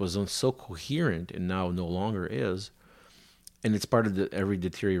was once so coherent and now no longer is. And it's part of every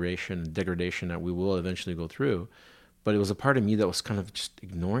deterioration and degradation that we will eventually go through. But it was a part of me that was kind of just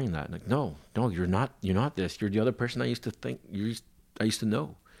ignoring that. Like, no, you're not this. You're the other person I used to think, I used to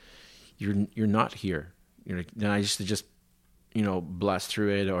know. You're not here. And I used to just, blast through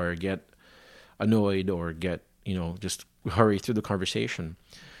it or get annoyed or get, just hurry through the conversation.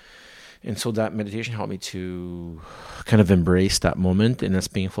 And so that meditation helped me to kind of embrace that moment, and as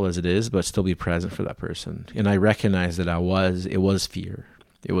painful as it is, but still be present for that person. And I recognized that it was fear.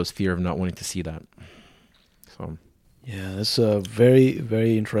 It was fear of not wanting to see that. So, yeah, that's a very,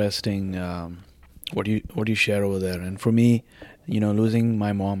 very interesting what you share over there. And for me, losing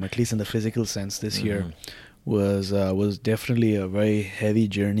my mom, at least in the physical sense this year, was definitely a very heavy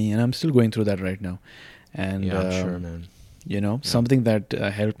journey, and I'm still going through that right now. And yeah, I'm sure, man. Something that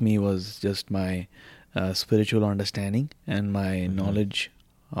helped me was just my spiritual understanding and my knowledge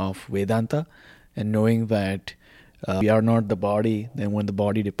of Vedanta, and knowing that we are not the body. Then when the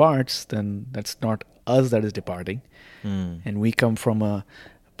body departs, then that's not us that is departing. And we come from a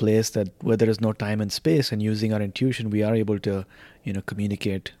place where there is no time and space, and using our intuition, we are able to,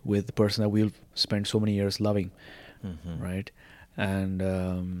 communicate with the person that we'll spend so many years loving, right? And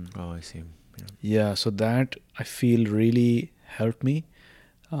I see. Yeah, so that I feel really helped me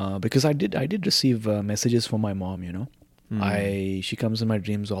because I did receive messages from my mom. She comes in my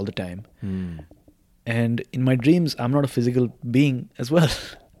dreams all the time, and in my dreams I'm not a physical being as well.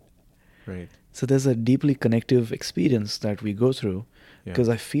 Right. So there's a deeply connective experience that we go through, because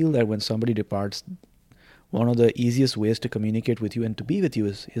I feel that when somebody departs, one of the easiest ways to communicate with you and to be with you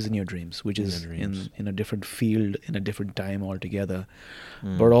is in your dreams, which is in a different field, in a different time altogether.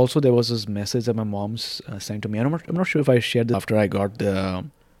 But also there was this message that my mom sent to me. And I'm not sure if I shared this after I got the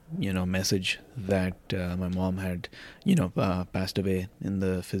message that my mom had passed away in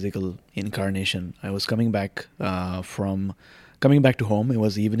the physical incarnation. I was coming back to home. It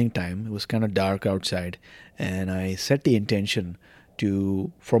was evening time. It was kind of dark outside, and I set the intention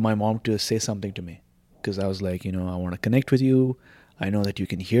for my mom to say something to me, because I was like, I want to connect with you. I know that you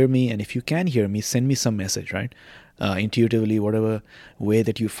can hear me, and if you can hear me, send me some message, right? Intuitively, whatever way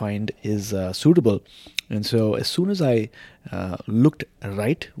that you find is suitable. And so as soon as I looked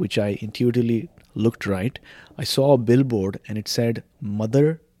right, which I intuitively looked right, I saw a billboard and it said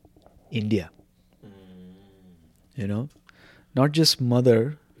Mother India. Not just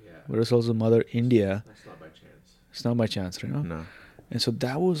Mother, but it's also Mother India. That's not by chance. It's not by chance, No. And so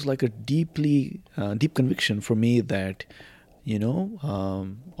that was like a deep conviction for me that,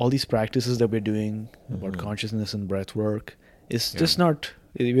 all these practices that we're doing about consciousness and breath work is just not,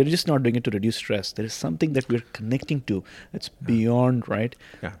 we're just not doing it to reduce stress. There is something that we're connecting to that's beyond, right?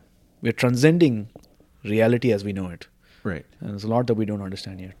 Yeah. We're transcending reality as we know it. Right. And there's a lot that we don't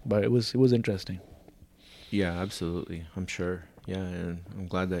understand yet, but it was interesting. Yeah, absolutely. I'm sure. Yeah, and I'm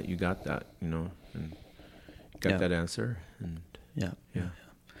glad that you got that, and got that answer. And Yeah.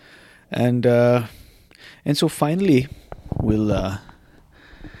 And so finally, we'll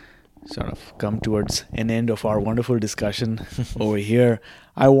sort of come towards an end of our wonderful discussion over here.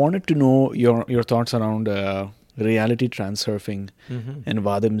 I wanted to know your thoughts around reality transurfing and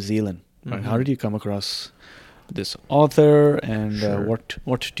Vadim Zeland. Right? How did you come across this author, and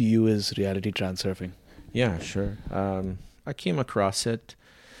what to you is reality transurfing? Yeah, sure. I came across it.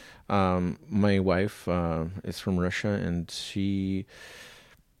 My wife is from Russia, and she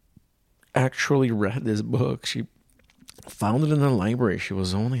actually read this book. She found it in the library. She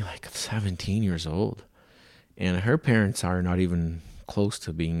was only like 17 years old, and her parents are not even close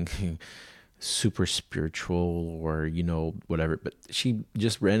to being super spiritual or whatever. But she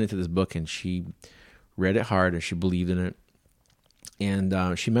just ran into this book, and she read it hard, and she believed in it,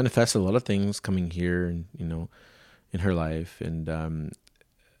 and she manifested a lot of things coming here, and in her life, and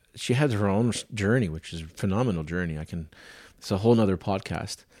she had her own journey, which is a phenomenal journey. It's a whole nother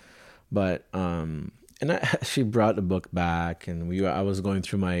podcast. But, she brought the book back, and I was going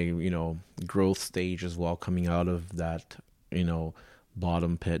through my, growth stage as well, coming out of that,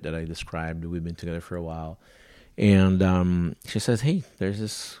 bottom pit that I described. We've been together for a while. And she says, hey, there's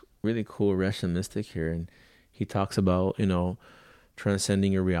this really cool Russian mystic here, and he talks about,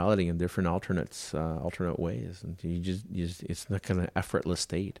 transcending your reality in different alternate ways, and you just it's not kind of effortless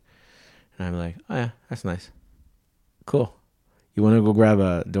state. And I'm like, oh yeah, that's nice, cool. You want to go grab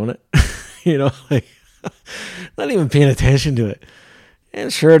a donut? Not even paying attention to it.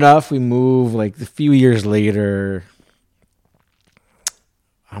 And sure enough, we move. Like a few years later,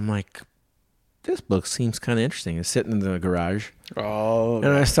 I'm like, this book seems kind of interesting. It's sitting in the garage. Oh,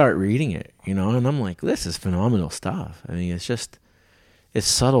 and I start reading it, and I'm like, this is phenomenal stuff. I mean, it's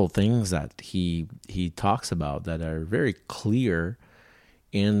subtle things that he talks about that are very clear,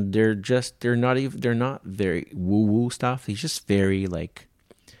 and they're not very woo stuff. He's just very like,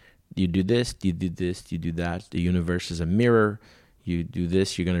 you do this, you do this, you do that. The universe is a mirror. You do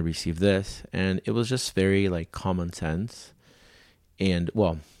this, you're gonna receive this, and it was just very like common sense. And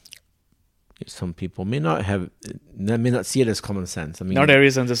well, some people may not see it as common sense. I mean, not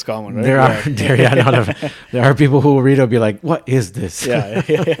every sense is common, right? There are people who will read it and be like, "What is this?" Yeah.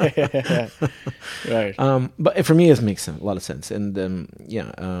 Right. But for me, it makes a lot of sense. And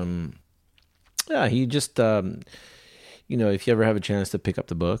he just if you ever have a chance to pick up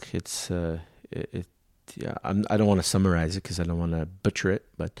the book, I don't want to summarize it because I don't want to butcher it,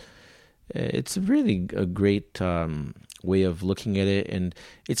 but it's really a great way of looking at it, and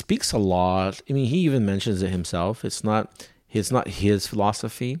it speaks a lot. I mean, he even mentions it himself. It's not his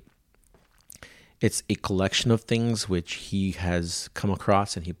philosophy. It's a collection of things which he has come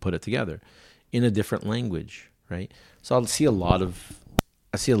across, and he put it together in a different language, right? So I see a lot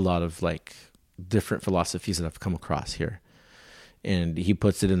of like different philosophies that I've come across here, and he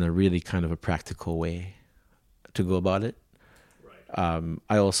puts it in a really kind of a practical way to go about it.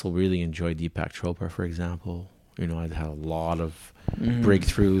 I also really enjoy Deepak Chopra, for example. I'd had a lot of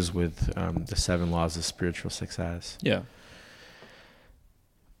breakthroughs with the 7 laws of spiritual success. Yeah.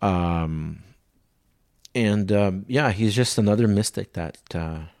 He's just another mystic that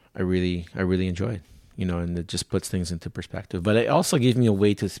I really enjoyed, and it just puts things into perspective. But it also gave me a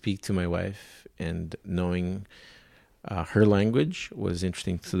way to speak to my wife, and knowing her language was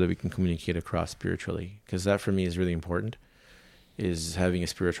interesting so that we can communicate across spiritually, because that for me is really important, is having a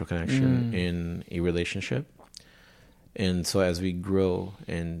spiritual connection in a relationship. And so as we grow,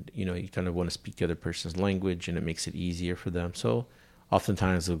 and you kind of want to speak the other person's language, and it makes it easier for them. So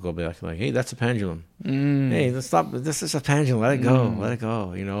oftentimes they'll go back like, "Hey, that's a pendulum. Hey, let's stop. This is a pendulum. Let it go. Let it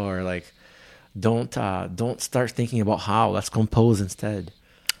go." Or like, don't start thinking about how. Let's compose instead.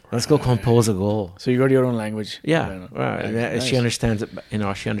 Let's go compose a goal. So you got your own language. Yeah, right. Nice. She understands it.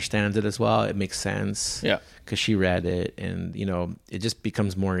 She understands it as well. It makes sense. Yeah, because she read it, and it just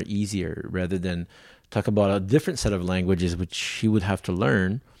becomes more easier rather than talk about a different set of languages which she would have to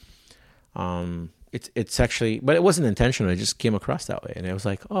learn. It's actually, but it wasn't intentional. It just came across that way, and I was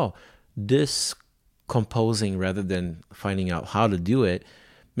like, oh, this composing rather than finding out how to do it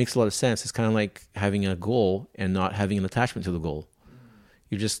makes a lot of sense. It's kind of like having a goal and not having an attachment to the goal.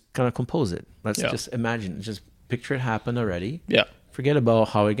 You just kind of compose it. Let's just imagine, just picture it happen already. Yeah. Forget about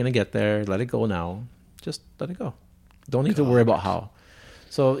how we're going to get there. Let it go now. Just let it go. Don't need to worry about how.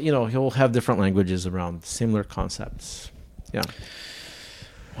 So, he'll have different languages around similar concepts. Yeah.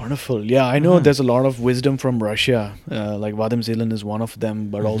 Wonderful. Yeah, I know there's a lot of wisdom from Russia. Like Vadim Zeland is one of them,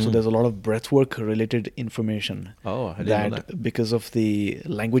 but also there's a lot of breathwork related information. Oh, I didn't know that. Because of the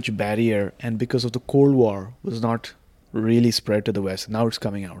language barrier and because of the Cold War was not really spread to the West. Now it's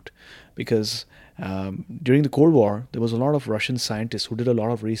coming out because during the Cold War, there was a lot of Russian scientists who did a lot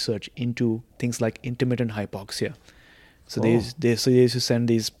of research into things like intermittent hypoxia. So they used to send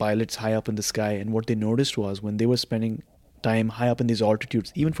these pilots high up in the sky, and what they noticed was when they were spending time high up in these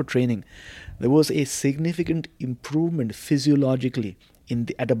altitudes, even for training, there was a significant improvement physiologically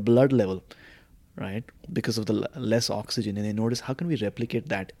at a blood level, right? Because of the less oxygen, and they noticed how can we replicate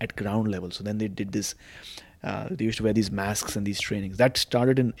that at ground level. So then they did this. They used to wear these masks and these trainings. That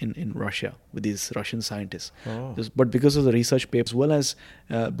started in Russia with these Russian scientists. But because of the research papers, as well as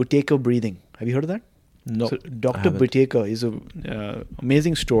Buteyko breathing. Have you heard of that? No. So Dr. Buteyko is an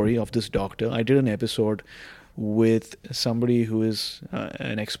amazing story of this doctor. I did an episode with somebody who is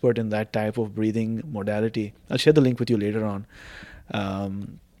an expert in that type of breathing modality. I'll share the link with you later on.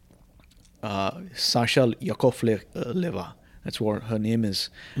 Sasha Yakovleva. That's what her name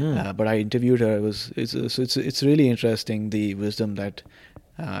is. But I interviewed her. It's really interesting, the wisdom that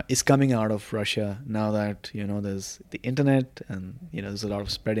is coming out of Russia now that there's the internet and there's a lot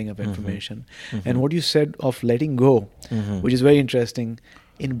of spreading of information. And what you said of letting go, which is very interesting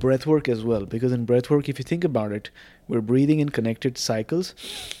in breathwork as well, because in breathwork, if you think about it, we're breathing in connected cycles,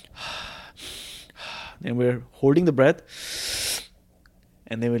 and we're holding the breath,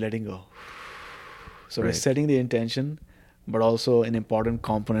 and then we're letting go. So we're setting the intention. But also an important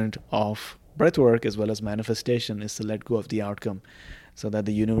component of breathwork as well as manifestation is to let go of the outcome, so that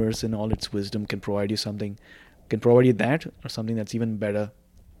the universe in all its wisdom can provide you that or something that's even better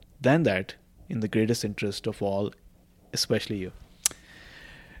than that in the greatest interest of all, especially you.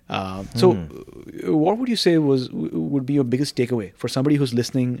 What would you say would be your biggest takeaway for somebody who's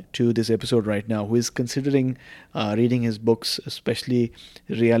listening to this episode right now, who is considering reading his books, especially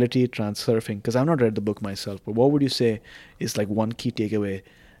Reality Transurfing? Because I've not read the book myself, but what would you say is like one key takeaway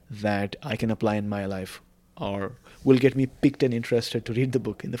that I can apply in my life, or will get me piqued and interested to read the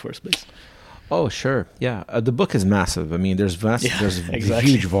book in the first place? Oh, sure. Yeah. The book is massive. I mean, there's exactly.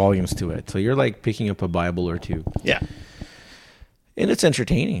 huge volumes to it. So you're like picking up a Bible or two. Yeah. And it's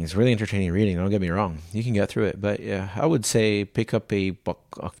entertaining. It's really entertaining reading. Don't get me wrong. You can get through it. But yeah, I would say pick up a book,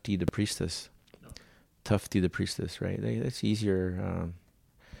 Tufti the Priestess. Tufti the Priestess, right? That's easier.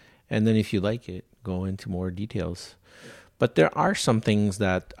 And then if you like it, go into more details. But there are some things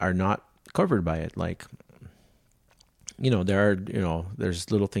that are not covered by it. Like,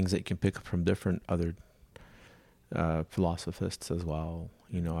 there's little things that you can pick up from different other philosophists as well.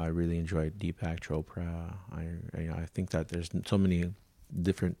 I really enjoyed Deepak Chopra. I think that there's so many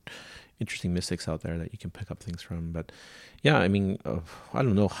different interesting mystics out there that you can pick up things from. But yeah, I mean, I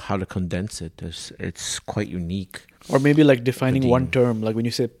don't know how to condense it. It's quite unique. Or maybe like defining one term, like when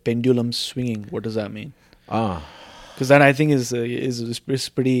you say pendulum swinging, what does that mean? Because that I think is a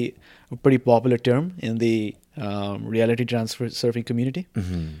pretty popular term in the reality surfing community.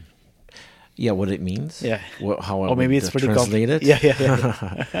 Mm-hmm. Yeah, what it means. Yeah. How I or maybe would it's pretty translate it.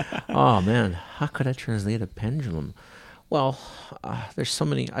 Yeah. Oh man, how could I translate a pendulum? Well, there's so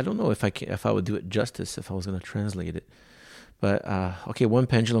many. I don't know if I would do it justice if I was going to translate it. But okay, one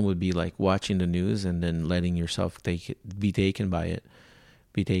pendulum would be like watching the news and then letting yourself be taken by it,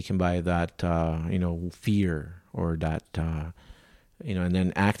 be taken by that fear or that and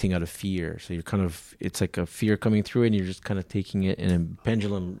then acting out of fear. So it's like a fear coming through and you're just kind of taking it and a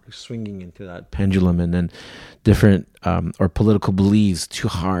pendulum swinging into that pendulum, and then different or political beliefs too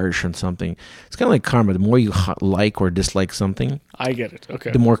harsh on something. It's kind of like karma. The more you like or dislike something, I get it.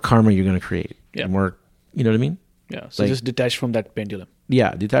 Okay. the more karma you're going to create. Yeah. The more, you know what I mean? Yeah. So just detach from that pendulum.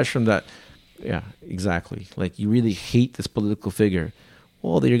 Yeah, detach from that. Yeah, exactly. Like you really hate this political figure.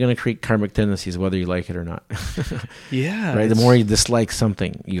 Well, you're going to create karmic tendencies whether you like it or not. Yeah. Right? The more you dislike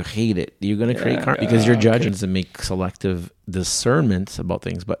something, you hate it, you're going to create karma because you're judging and make selective discernments about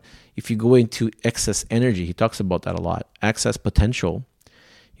things. But if you go into excess energy, he talks about that a lot, excess potential.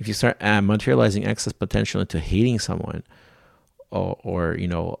 If you start materializing excess potential into hating someone or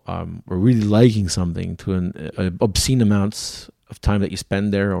really liking something to an obscene amounts of time that you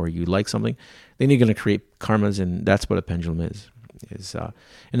spend there, or you like something, then you're going to create karmas, and that's what a pendulum is.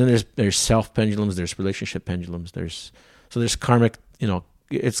 And then there's self pendulums, there's relationship pendulums, there's karmic,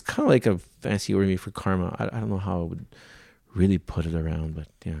 it's kind of like a fancy word for karma. I don't know how I would really put it around, but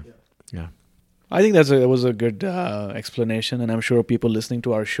yeah. I think that was a good explanation, and I'm sure people listening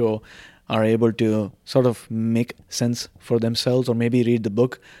to our show are able to sort of make sense for themselves, or maybe read the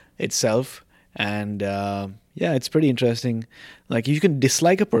book itself. And it's pretty interesting. Like, you can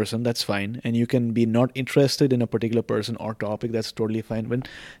dislike a person, that's fine, and you can be not interested in a particular person or topic, that's totally fine. When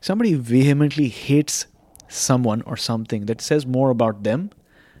somebody vehemently hates someone or something, that says more about them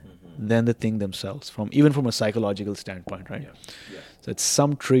than the thing themselves, even from a psychological standpoint, right? Yeah. So it's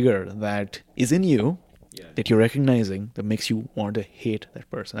some trigger that is in you that you're recognizing that makes you want to hate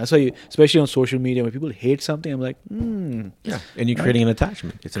that person. That's why, especially on social media, when people hate something, I'm like, yeah, and you're creating an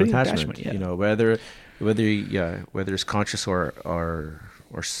attachment. It's an attachment. Yeah. Whether it's conscious or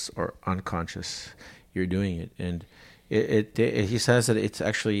unconscious, you're doing it. And he says that it's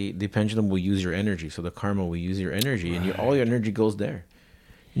actually, the pendulum will use your energy, so the karma will use your energy, and all your energy goes there.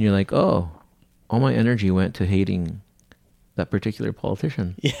 And you're like, oh, all my energy went to hating that particular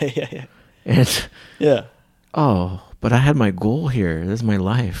politician. Yeah. And yeah. Oh, but I had my goal here. This is my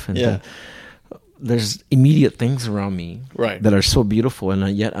life. And there's immediate things around me that are so beautiful,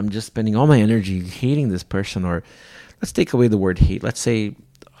 and yet I'm just spending all my energy hating this person. Or let's take away the word hate. Let's say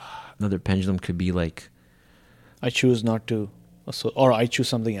another pendulum could be like, I choose not to, or I choose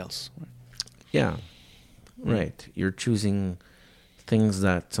something else. Yeah, right. You're choosing things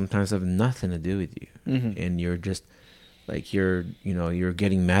that sometimes have nothing to do with you, and you're just like you're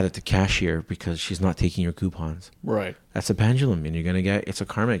getting mad at the cashier because she's not taking your coupons. Right. That's a pendulum, and it's a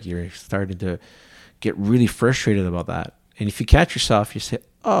karmic. You're starting to get really frustrated about that. And if you catch yourself, you say,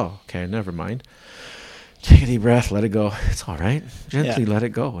 oh, okay, never mind. Take a deep breath, let it go. It's all right. Gently let it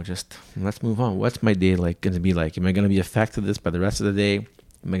go. Just let's move on. What's my day going to be like? Am I going to be affected this by the rest of the day?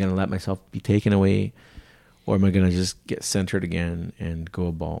 Am I going to let myself be taken away? Or am I going to just get centered again and go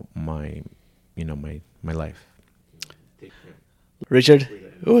about my life? Richard,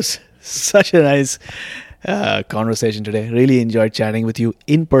 it was such a nice conversation today. Really enjoyed chatting with you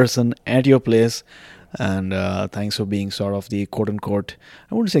in person at your place. And thanks for being sort of the quote-unquote,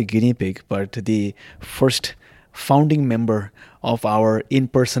 I wouldn't say guinea pig, but the first founding member of our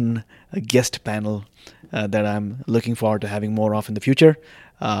in-person guest panel that I'm looking forward to having more of in the future.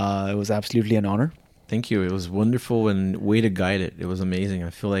 It was absolutely an honor. Thank you. It was wonderful and way to guide it. It was amazing. I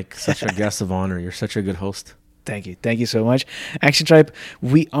feel like such a guest of honor. You're such a good host. Thank you. Thank you so much. Action Tribe,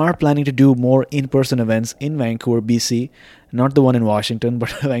 we are planning to do more in-person events in Vancouver, BC. Not the one in Washington, but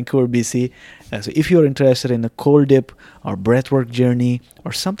Vancouver, BC. So if you're interested in a cold dip or breathwork journey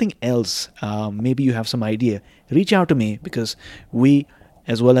or something else, maybe you have some idea, reach out to me, because we,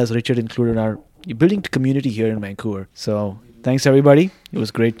 as well as Richard included, are building a community here in Vancouver. So thanks, everybody. It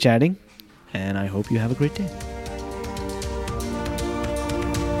was great chatting, and I hope you have a great day.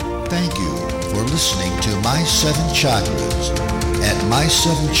 Thank you for listening to My 7 Chakras at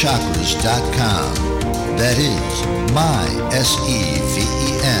my7chakras.com. That is MySEVEN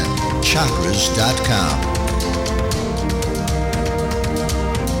chakras.com.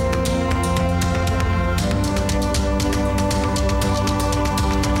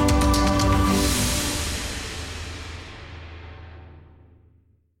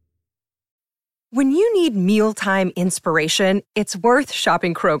 When you need mealtime inspiration, it's worth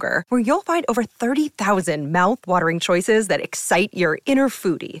shopping Kroger, where you'll find over 30,000 mouth-watering choices that excite your inner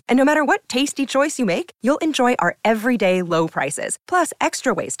foodie. And no matter what tasty choice you make, you'll enjoy our everyday low prices, plus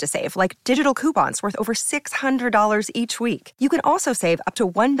extra ways to save, like digital coupons worth over $600 each week. You can also save up to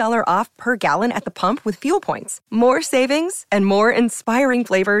 $1 off per gallon at the pump with fuel points. More savings and more inspiring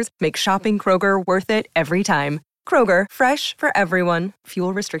flavors make shopping Kroger worth it every time. Kroger, fresh for everyone.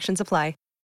 Fuel restrictions apply.